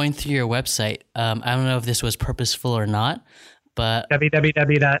I was going through your website, I don't know if this was purposeful or not, but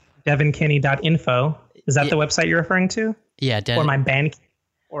www.devinkenny.info. Is that the website you're referring to? Yeah. Or my band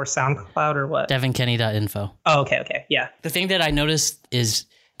or SoundCloud or what? devinkenny.info. Oh, okay. Yeah. The thing that I noticed is,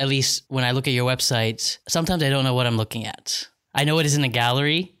 at least when I look at your website, sometimes I don't know what I'm looking at. I know it is in a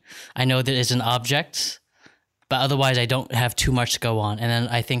gallery. I know that it's an object, but otherwise I don't have too much to go on. And then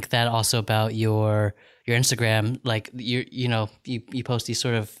I think that also about your Instagram, like you post these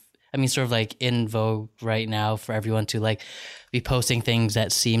sort of like in vogue right now for everyone to like be posting things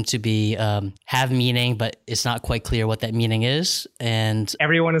that seem to be have meaning, but it's not quite clear what that meaning is. And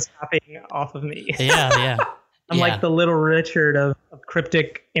everyone is copying off of me. Yeah. I'm like the Little Richard of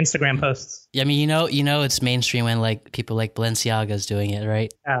cryptic Instagram posts. Yeah, I mean, it's mainstream when like people like Balenciaga's doing it,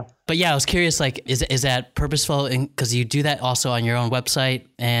 right? Yeah. But yeah, I was curious, like, is that purposeful? Because you do that also on your own website,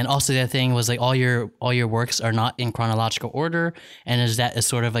 and also the other thing was like all your works are not in chronological order, and is that a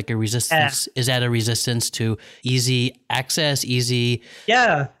sort of like a resistance? Is that a resistance to easy access, easy?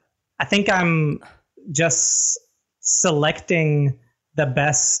 Yeah, I think I'm just selecting the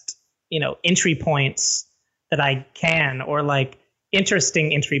best, entry points that I can, or like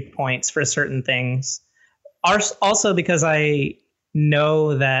interesting entry points for certain things. Also because I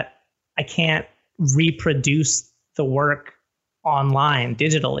know that I can't reproduce the work online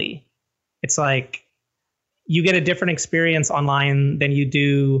digitally. It's like you get a different experience online than you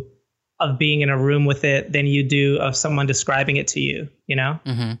do of being in a room with it, than you do of someone describing it to you,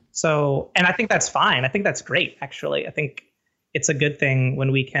 Mm-hmm. So, and I think that's fine. I think that's great, actually. I think it's a good thing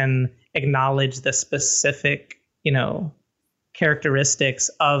when we can acknowledge the specific, characteristics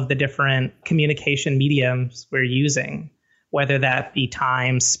of the different communication mediums we're using, whether that be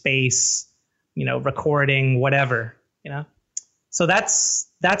time, space, recording, whatever, So that's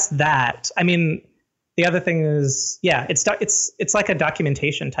that. I mean, the other thing is, it's like a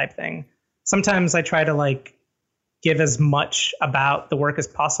documentation type thing. Sometimes I try to like give as much about the work as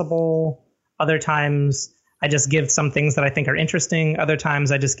possible. Other times I just give some things that I think are interesting. Other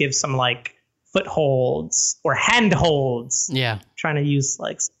times I just give some like footholds or handholds. Yeah. Trying to use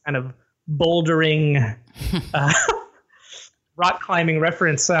like some kind of bouldering, rock climbing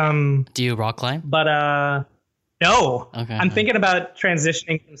reference. Do you rock climb? But no. Okay. I'm thinking about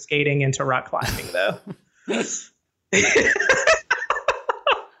transitioning from skating into rock climbing though. Because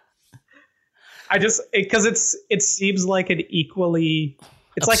it seems like an equally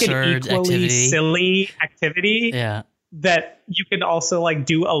silly activity. Yeah. That you can also like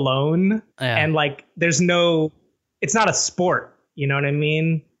do alone. Yeah. And like it's not a sport, you know what I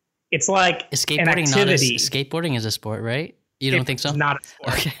mean? It's like an activity. Skateboarding is a sport, right? You don't think so? It's not a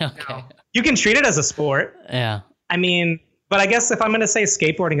sport. Okay. No. You can treat it as a sport. Yeah. I mean, but I guess if I'm going to say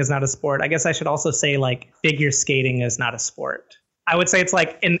skateboarding is not a sport, I guess I should also say like figure skating is not a sport. I would say it's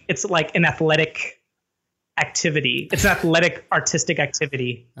like an athletic activity. It's an athletic artistic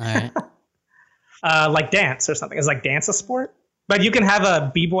activity. All right. Like dance or something. Is like dance a sport? But you can have a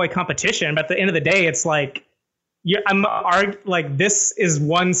b-boy competition, but at the end of the day, it's like this is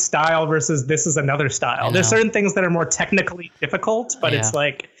one style versus this is another style. There's certain things that are more technically difficult, but it's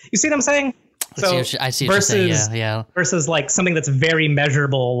like, you see what I'm saying? I see what you're saying. Yeah. Versus like something that's very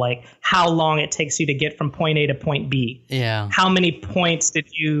measurable, like how long it takes you to get from point A to point B. Yeah. How many points did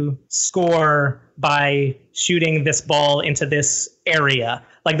you score by shooting this ball into this area?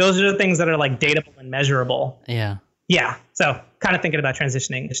 Like those are the things that are like datable and measurable. Yeah. Yeah. So kind of thinking about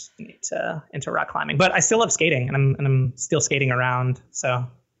transitioning into rock climbing, but I still love skating and I'm still skating around. So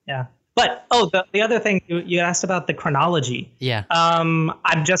yeah. But the other thing you asked about the chronology. Yeah. I'm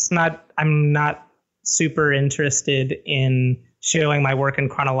not super interested in showing my work in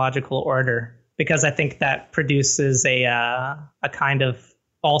chronological order because I think that produces a kind of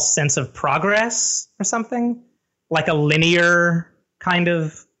false sense of progress or something, like a linear kind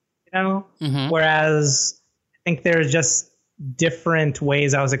of, Mm-hmm. Whereas I think there's just different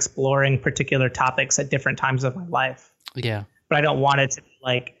ways I was exploring particular topics at different times of my life. Yeah. But I don't want it to be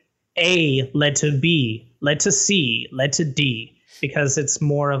like A led to B, led to C, led to D, because it's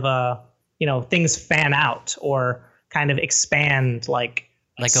more of a, things fan out or kind of expand like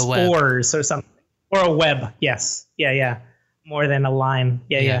spores or something. Or a web. Yes. Yeah. More than a line.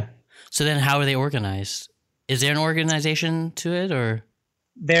 Yeah. So then how are they organized? Is there an organization to it or?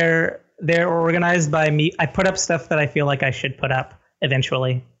 They're organized by me. I put up stuff that I feel like I should put up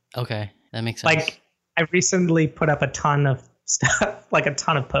eventually. Okay. That makes sense. Like I recently put up a ton of stuff, like a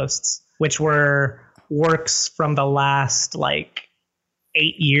ton of posts, which were works from the last like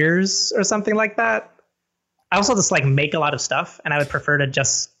 8 years or something like that. I also just like make a lot of stuff and I would prefer to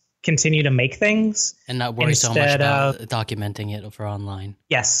just continue to make things and not worry so much about documenting it for online.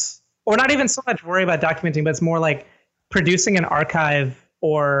 Yes. Or not even so much worry about documenting, but it's more like producing an archive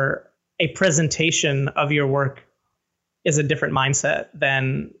or a presentation of your work is a different mindset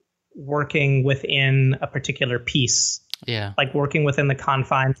than working within a particular piece. Yeah. Like working within the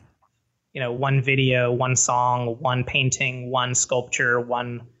confines, one video, one song, one painting, one sculpture,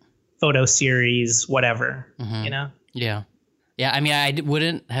 one photo series, whatever, Yeah. Yeah. I mean, I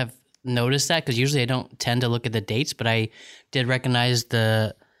wouldn't have noticed that because usually I don't tend to look at the dates, but I did recognize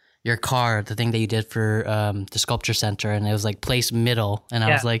your card, the thing that you did for the sculpture center, and it was like placed middle, and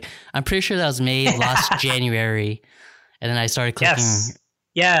I was like, I'm pretty sure that was made last January, and then I started clicking. Yes.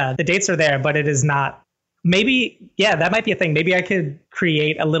 Yeah, the dates are there, but it is not. Maybe, that might be a thing. Maybe I could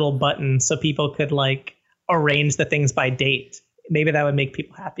create a little button so people could like arrange the things by date. Maybe that would make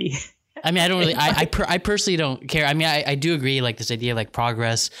people happy. I mean, I don't really. I personally don't care. I mean, I do agree. Like this idea of like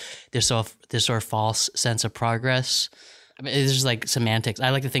progress, this sort of false sense of progress. I mean, it's just like semantics. I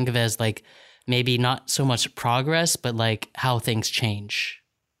like to think of it as like maybe not so much progress, but like how things change,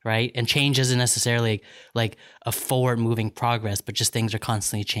 right? And change isn't necessarily like a forward moving progress, but just things are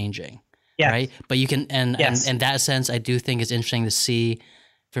constantly changing, right? But you can, and in that sense, I do think it's interesting to see.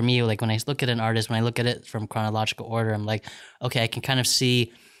 For me, like when I look at an artist, when I look at it from chronological order, I'm like, okay, I can kind of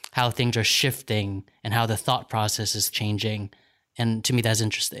see how things are shifting and how the thought process is changing, and to me, that's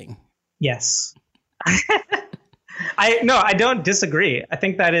interesting. Yes. I don't disagree. I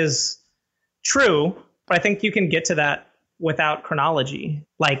think that is true, but I think you can get to that without chronology.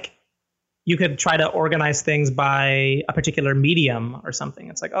 Like you could try to organize things by a particular medium or something.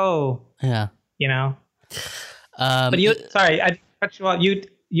 It's like, yeah. But sorry, I cut you off.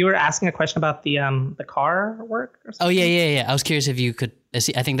 You were asking a question about the car work or something? Oh, yeah. I was curious if you could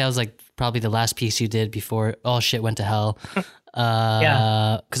see. I think that was like probably the last piece you did before all shit went to hell.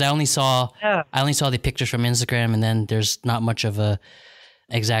 Yeah. Because I only saw the pictures from Instagram, and then there's not much of a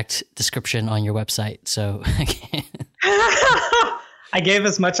exact description on your website. So I gave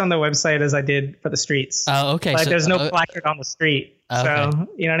as much on the website as I did for the streets. Oh, okay. Like there's no placard on the street. Okay. So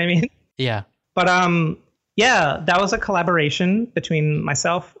you know what I mean? Yeah. But yeah, that was a collaboration between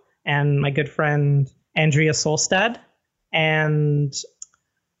myself and my good friend Andrea Solstad, and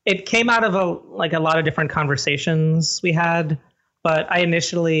it came out of a lot of different conversations we had. But I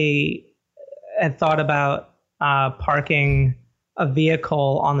initially had thought about parking a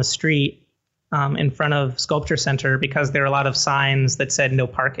vehicle on the street in front of Sculpture Center because there were a lot of signs that said no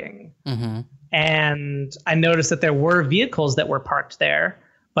parking. Mm-hmm. And I noticed that there were vehicles that were parked there,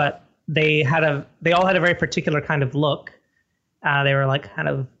 but they all had a very particular kind of look. They were like kind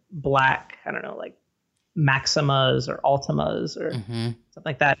of black, I don't know, like Maximas or Altimas or something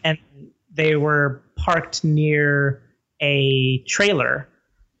like that. And they were parked near a trailer,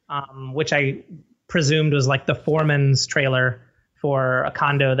 which I presumed was like the foreman's trailer for a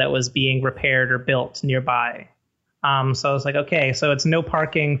condo that was being repaired or built nearby. So I was like, okay, so it's no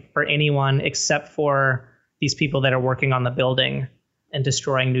parking for anyone except for these people that are working on the building and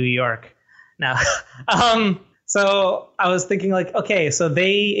destroying New York. Now, so I was thinking like, okay, so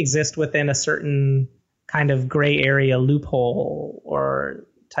they exist within a certain kind of gray area loophole or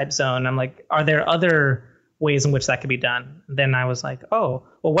type zone. I'm like, are there other ways in which that could be done? And then I was like, oh,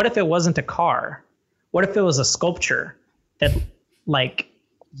 well, what if it wasn't a car? What if it was a sculpture that like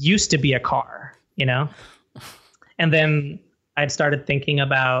used to be a car, you know? And then I'd started thinking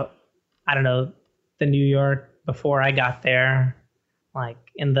about, I don't know, the New York before I got there, like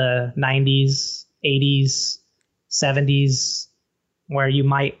in the 90s, 80s, 70s, where you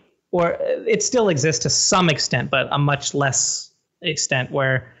might, or it still exists to some extent, but a much less extent,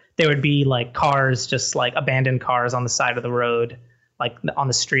 where there would be like cars, just like abandoned cars on the side of the road, like on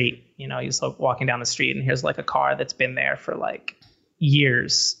the street. You know, you're just like walking down the street and here's like a car that's been there for like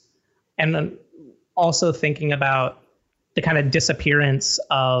years. And then also thinking about the kind of disappearance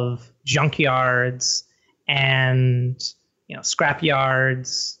of junkyards and, you know, scrap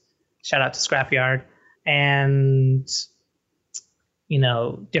yards, shout out to Scrapyard, and, you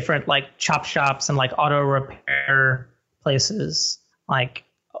know, different like chop shops and like auto repair places. Like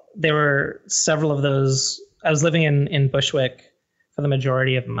there were several of those. I was living in Bushwick for the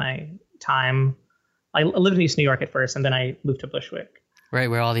majority of my time. I lived in East New York at first, and then I moved to Bushwick. Right,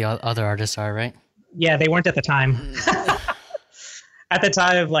 where all the other artists are, right? Yeah, they weren't at the time. At the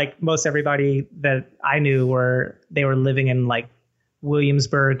time, like most everybody that I knew were living in like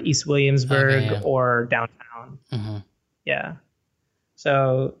Williamsburg, East Williamsburg, or downtown. Mm-hmm. Yeah.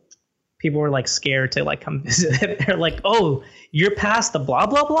 So people were like scared to like come visit. They're like, "Oh, you're past the blah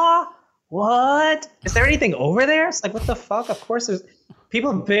blah blah. What? Is there anything over there?" It's like, what the fuck? Of course, there's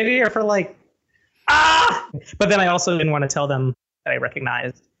people have been here for like But then I also didn't want to tell them that I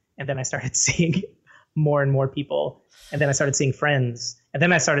recognized, and then I started seeing more and more people, and then I started seeing friends, and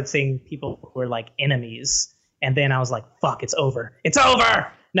then I started seeing people who were like enemies, and then I was like, fuck, it's over.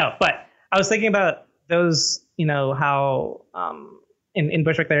 No, but I was thinking about those, you know, how in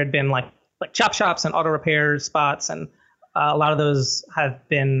Bushwick there had been like chop shops and auto repair spots, and a lot of those have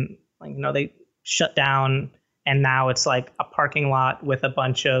been like, you know, they shut down, and now it's like a parking lot with a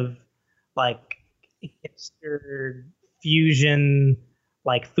bunch of like hipster fusion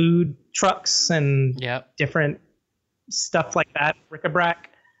like food trucks and different stuff like that, bric-a-brac.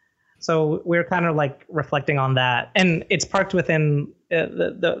 So we're kind of like reflecting on that, and it's parked within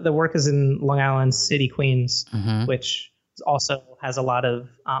the work is in Long Island City, Queens, which also has a lot of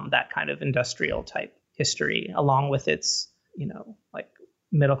that kind of industrial type history, along with its, you know, like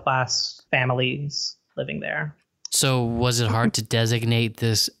middle class families living there. So was it hard to designate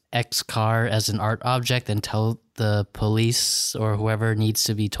this X car as an art object and tell the police or whoever needs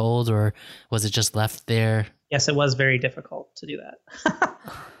to be told, or was it just left there? Yes, it was very difficult to do that.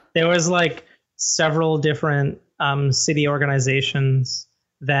 There was like several different city organizations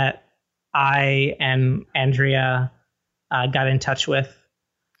that I and Andrea got in touch with.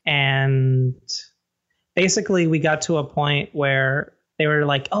 And basically we got to a point where they were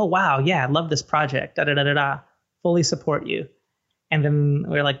like, oh, wow, yeah, I love this project, fully support you. And then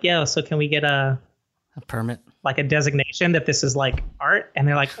we were like, yeah, so can we get a permit, like a designation that this is like art? And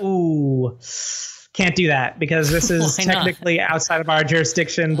they're like, ooh, can't do that because this is technically outside of our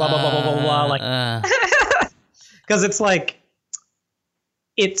jurisdiction, blah, blah, blah, blah, blah, blah. Like, because it's like,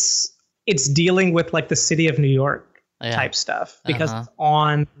 it's it's dealing with like the city of New York type stuff because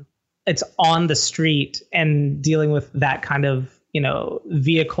it's on the street and dealing with that kind of,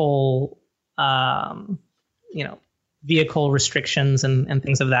 vehicle, vehicle restrictions and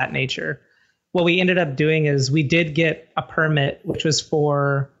things of that nature. What we ended up doing is we did get a permit, which was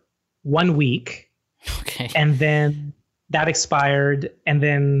for 1 week. Okay. And then that expired,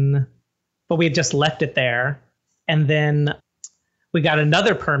 but we had just left it there. And then we got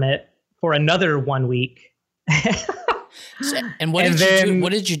another permit for another 1 week. And what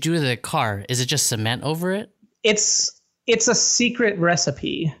did you do to the car? Is it just cement over it? It's a secret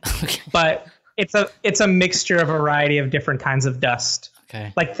recipe, okay. But it's a mixture, a variety of different kinds of dust.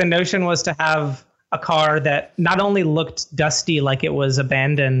 Okay. Like the notion was to have a car that not only looked dusty, like it was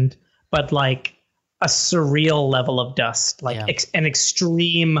abandoned, but like a surreal level of dust, like an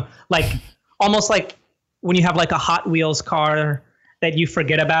extreme, like almost like when you have like a Hot Wheels car that you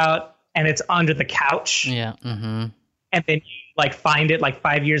forget about and it's under the couch. Yeah. Mm-hmm. And then you like find it like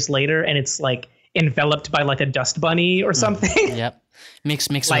 5 years later and it's like enveloped by like a dust bunny or something. Yep. Mixed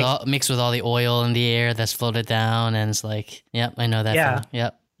with all the oil in the air that's floated down, and it's like, yep, I know that. Yeah. Feeling.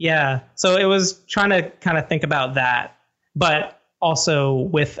 Yep. Yeah. So it was trying to kind of think about that, but also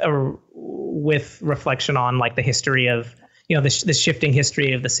with reflection on like the history of, the shifting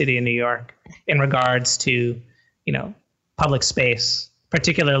history of the city of New York in regards to, public space,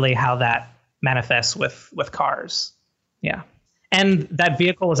 particularly how that manifests with cars. Yeah. And that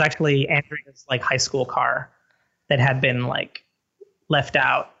vehicle was actually Andrea's like high school car that had been like left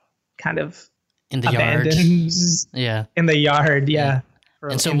out, kind of in the abandoned. Yard. Yeah. In the yard. Yeah.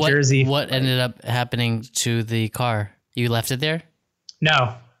 And so what ended up happening to the car? You left it there?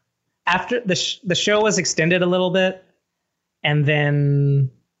 No. After the show was extended a little bit, and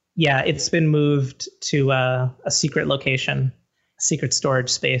then, it's been moved to a secret location, a secret storage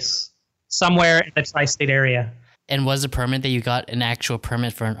space somewhere in the tri-state area. And was the permit that you got an actual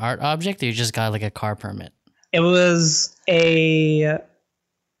permit for an art object, or you just got like a car permit? It was it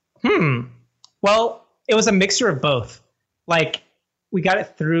was a mixture of both. Like, we got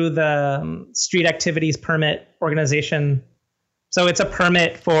it through the street activities permit organization. So it's a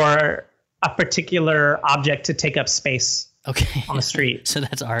permit for a particular object to take up space on the street. So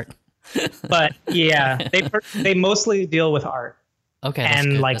that's art. But yeah, they mostly deal with art. Okay.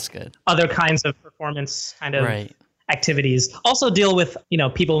 And good. like That's good. Other kinds of performance kind of activities. Also deal with,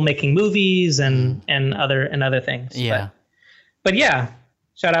 people making movies and other things. Yeah. But yeah,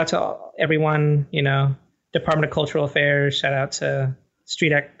 shout out to everyone, Department of Cultural Affairs, shout out to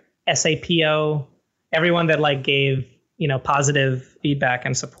Street SAPO, everyone that like gave, positive feedback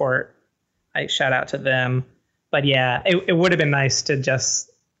and support. I shout out to them. But yeah, it would have been nice to just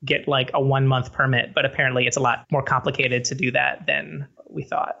get like a 1 month permit, but apparently it's a lot more complicated to do that than we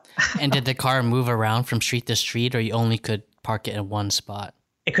thought. And did the car move around from street to street, or you only could park it in one spot?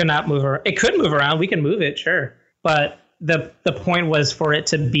 It could not move around. It could move around. We can move it, sure. But the point was for it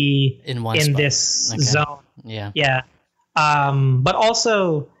to be in this zone. Yeah. Yeah. But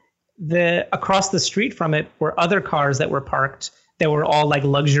also across the street from it were other cars that were parked that were all like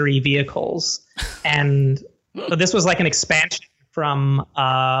luxury vehicles. And so this was like an expansion from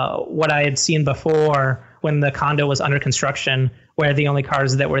what I had seen before when the condo was under construction, where the only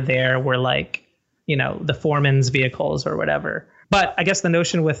cars that were there were like, the foreman's vehicles or whatever. But I guess the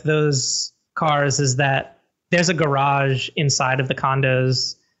notion with those cars is that there's a garage inside of the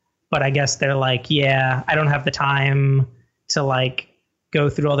condos, but I guess they're like, I don't have the time to like go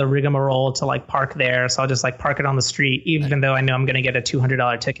through all the rigmarole to like park there. So I'll just like park it on the street, even though I know I'm going to get a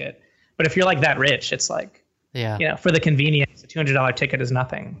 $200 ticket. But if you're like that rich, it's like, for the convenience, a $200 ticket is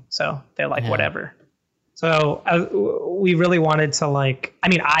nothing. So they're like, whatever. So we really wanted to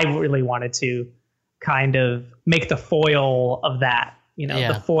I really wanted to kind of make the foil of that,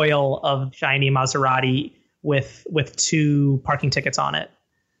 the foil of shiny Maserati with 2 parking tickets on it.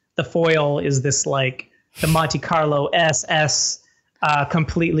 The foil is this like the Monte Carlo SS,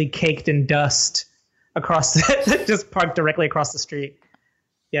 completely caked in dust across just parked directly across the street.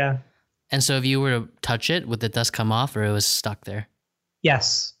 Yeah. And so if you were to touch it, would the dust come off, or it was stuck there?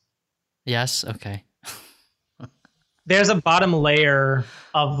 Yes. Yes? Okay. There's a bottom layer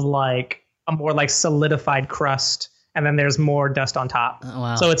of like a more like solidified crust, and then there's more dust on top. Oh,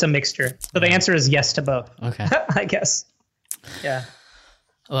 wow. So it's a mixture. So the answer is yes to both. Okay. I guess. Yeah.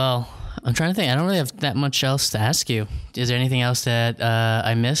 Well, I'm trying to think. I don't really have that much else to ask you. Is there anything else that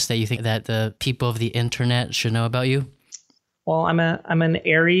I missed that you think that the people of the internet should know about you? Well, I'm an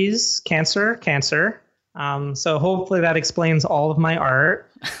Aries Cancer. So hopefully that explains all of my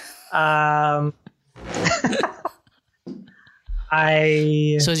art.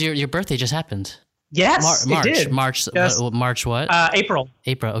 So your birthday just happened? Yes, March. It did. March what? April.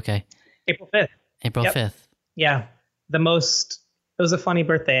 April, okay. April 5th. April 5th. Yeah. It was a funny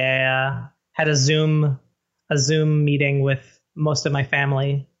birthday. I had a Zoom meeting with most of my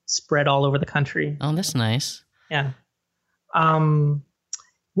family spread all over the country. Oh, that's nice. Yeah.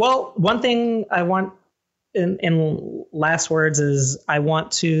 Well, one thing I want in last words is I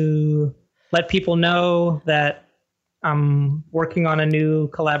want to let people know that I'm working on a new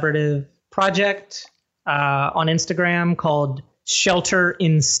collaborative project on Instagram called Shelter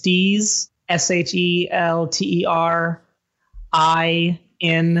in Steez, ShelterInSteez.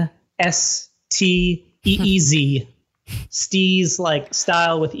 Steez, like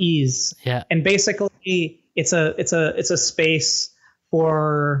style with ease. Yeah. And basically it's a space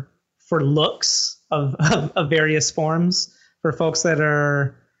for looks of various forms for folks that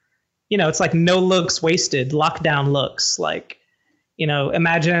are, it's like no looks wasted, lockdown looks. Like,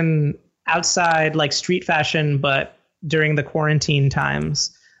 imagine outside like street fashion, but during the quarantine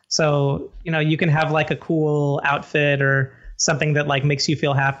times. So, you can have like a cool outfit or something that like makes you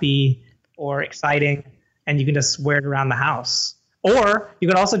feel happy or exciting, and you can just wear it around the house. Or you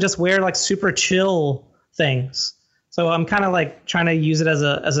could also just wear like super chill things. So I'm kind of like trying to use it as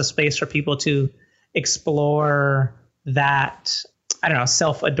a space for people to explore that, I don't know,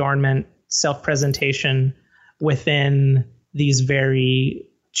 self-adornment, self-presentation within these very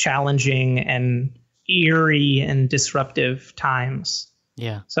challenging and eerie and disruptive times.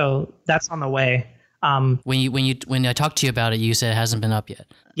 Yeah. So that's on the way. When I talked to you about it, you said it hasn't been up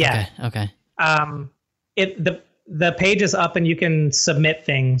yet. Yeah. Okay. The page is up and you can submit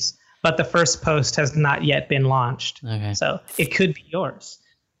things, but the first post has not yet been launched. Okay. So it could be yours.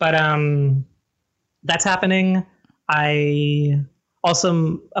 But that's happening. I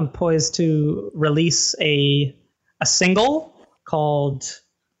also am poised to release a single called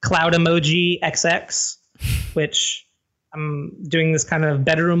Cloud Emoji XX, which I'm doing this kind of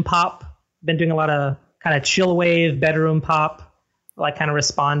bedroom pop. Been doing a lot of kind of chill wave bedroom pop, like kind of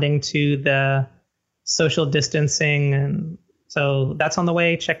responding to the social distancing. And so that's on the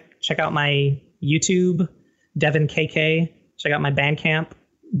way. Check out my YouTube, Devin KK. Check out my Bandcamp,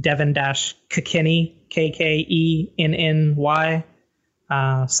 Devin-Kekeny, KKENNY.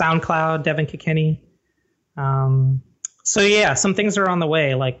 SoundCloud, Devin Kekeny. So yeah, some things are on the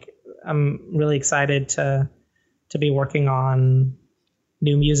way. Like I'm really excited to be working on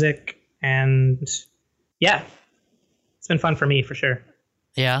new music, and yeah, it's been fun for me for sure.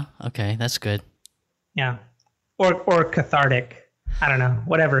 Yeah. Okay. That's good. Yeah. Or cathartic. I don't know.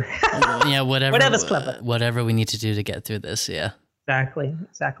 Whatever. Yeah. Whatever's clever. Whatever we need to do to get through this. Yeah. Exactly.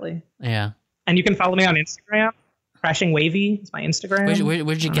 Yeah. And you can follow me on Instagram. Crashing Wavy is my Instagram.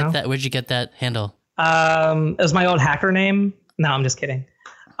 Where'd you get that? Where'd you get that handle? It was my old hacker name. No, I'm just kidding.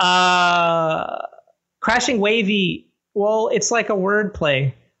 Crashing Wavy. Well, it's like a word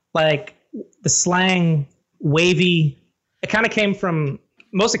play. Like the slang wavy. It kind of came from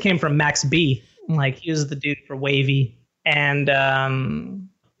Max B. Like he was the dude for Wavy. And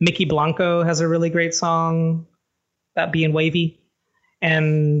Mickey Blanco has a really great song about being wavy.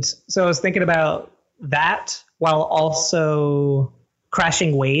 And so I was thinking about that while also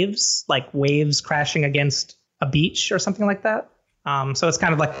crashing waves, like waves crashing against a beach or something like that. So it's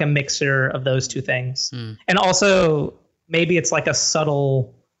kind of like a mixture of those two things. And also maybe it's like a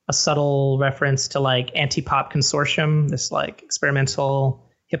subtle reference to like Anti-Pop Consortium, this like experimental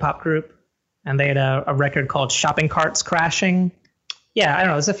hip hop group. And they had a record called Shopping Carts Crashing. Yeah, I don't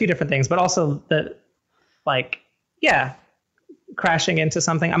know. There's a few different things, but also the like, yeah, crashing into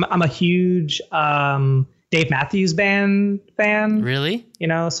something. I'm a huge Dave Matthews Band fan. Really? So I'm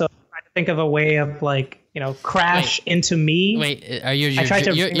trying to think of a way of like, crash into me. Wait, are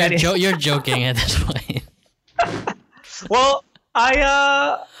you're joking at this point? Well,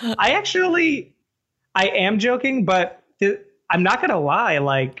 I am joking, but I'm not gonna lie.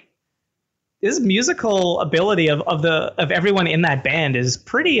 Like, this musical ability of everyone in that band is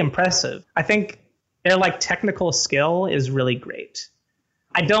pretty impressive. I think their like technical skill is really great.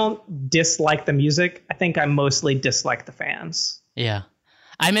 I don't dislike the music. I think I mostly dislike the fans. Yeah.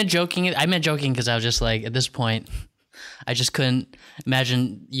 I meant joking because I was just like, at this point, I just couldn't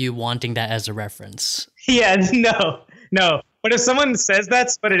imagine you wanting that as a reference. Yeah, no. But if someone says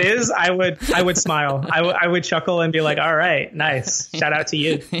that's what it is, I would smile. I would chuckle and be like, all right, nice. Shout out to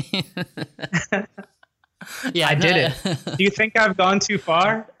you. Yeah, I did it. Do you think I've gone too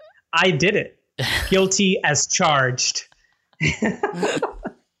far? I did it. Guilty as charged.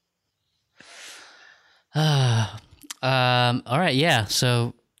 All right, yeah.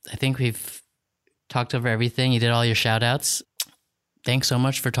 So I think we've talked over everything. You did all your shout outs. Thanks so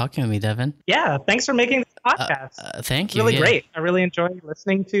much for talking with me, Devin. Yeah, thanks for making this podcast. Thank you. Really great. I really enjoy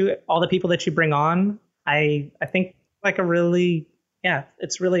listening to all the people that you bring on. I think like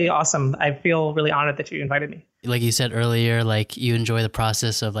it's really awesome. I feel really honored that you invited me. Like you said earlier, like you enjoy the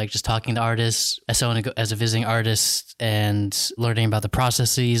process of like just talking to artists as a visiting artist and learning about the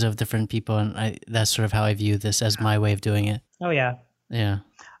processes of different people. And that's sort of how I view this as my way of doing it. Oh, yeah. Yeah.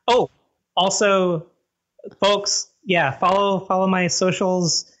 Oh, also, folks, follow my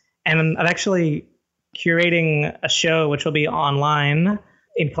socials. And I'm actually curating a show which will be online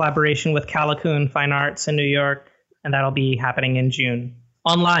in collaboration with Calicoon Fine Arts in New York. And that'll be happening in June.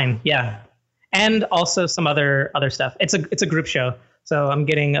 Online, yeah. And also some other stuff. It's a group show. So I'm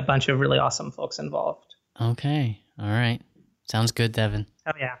getting a bunch of really awesome folks involved. Okay. All right. Sounds good, Devin.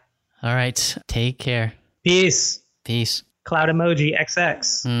 Oh, yeah. All right. Take care. Peace. Peace. Cloud Emoji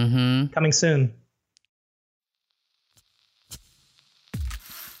XX. Mm-hmm. Coming soon.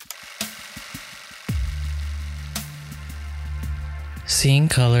 Seeing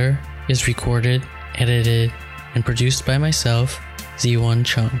Color is recorded, edited, and produced by myself, Z1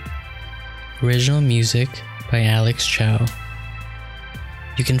 Chung. Original music by Alex Chow.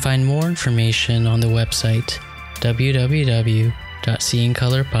 You can find more information on the website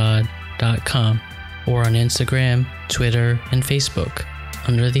www.seeingcolorpod.com or on Instagram, Twitter, and Facebook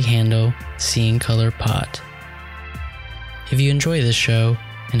under the handle Seeing Color Pod. If you enjoy this show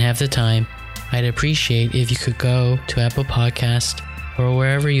and have the time, I'd appreciate if you could go to Apple Podcast or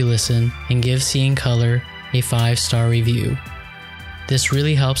wherever you listen and give Seeing Color a 5-star review. This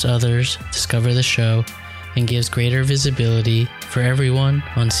really helps others discover the show and gives greater visibility for everyone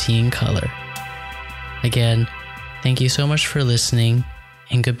on Seeing Color. Again, thank you so much for listening,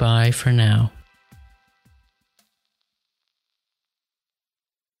 and goodbye for now.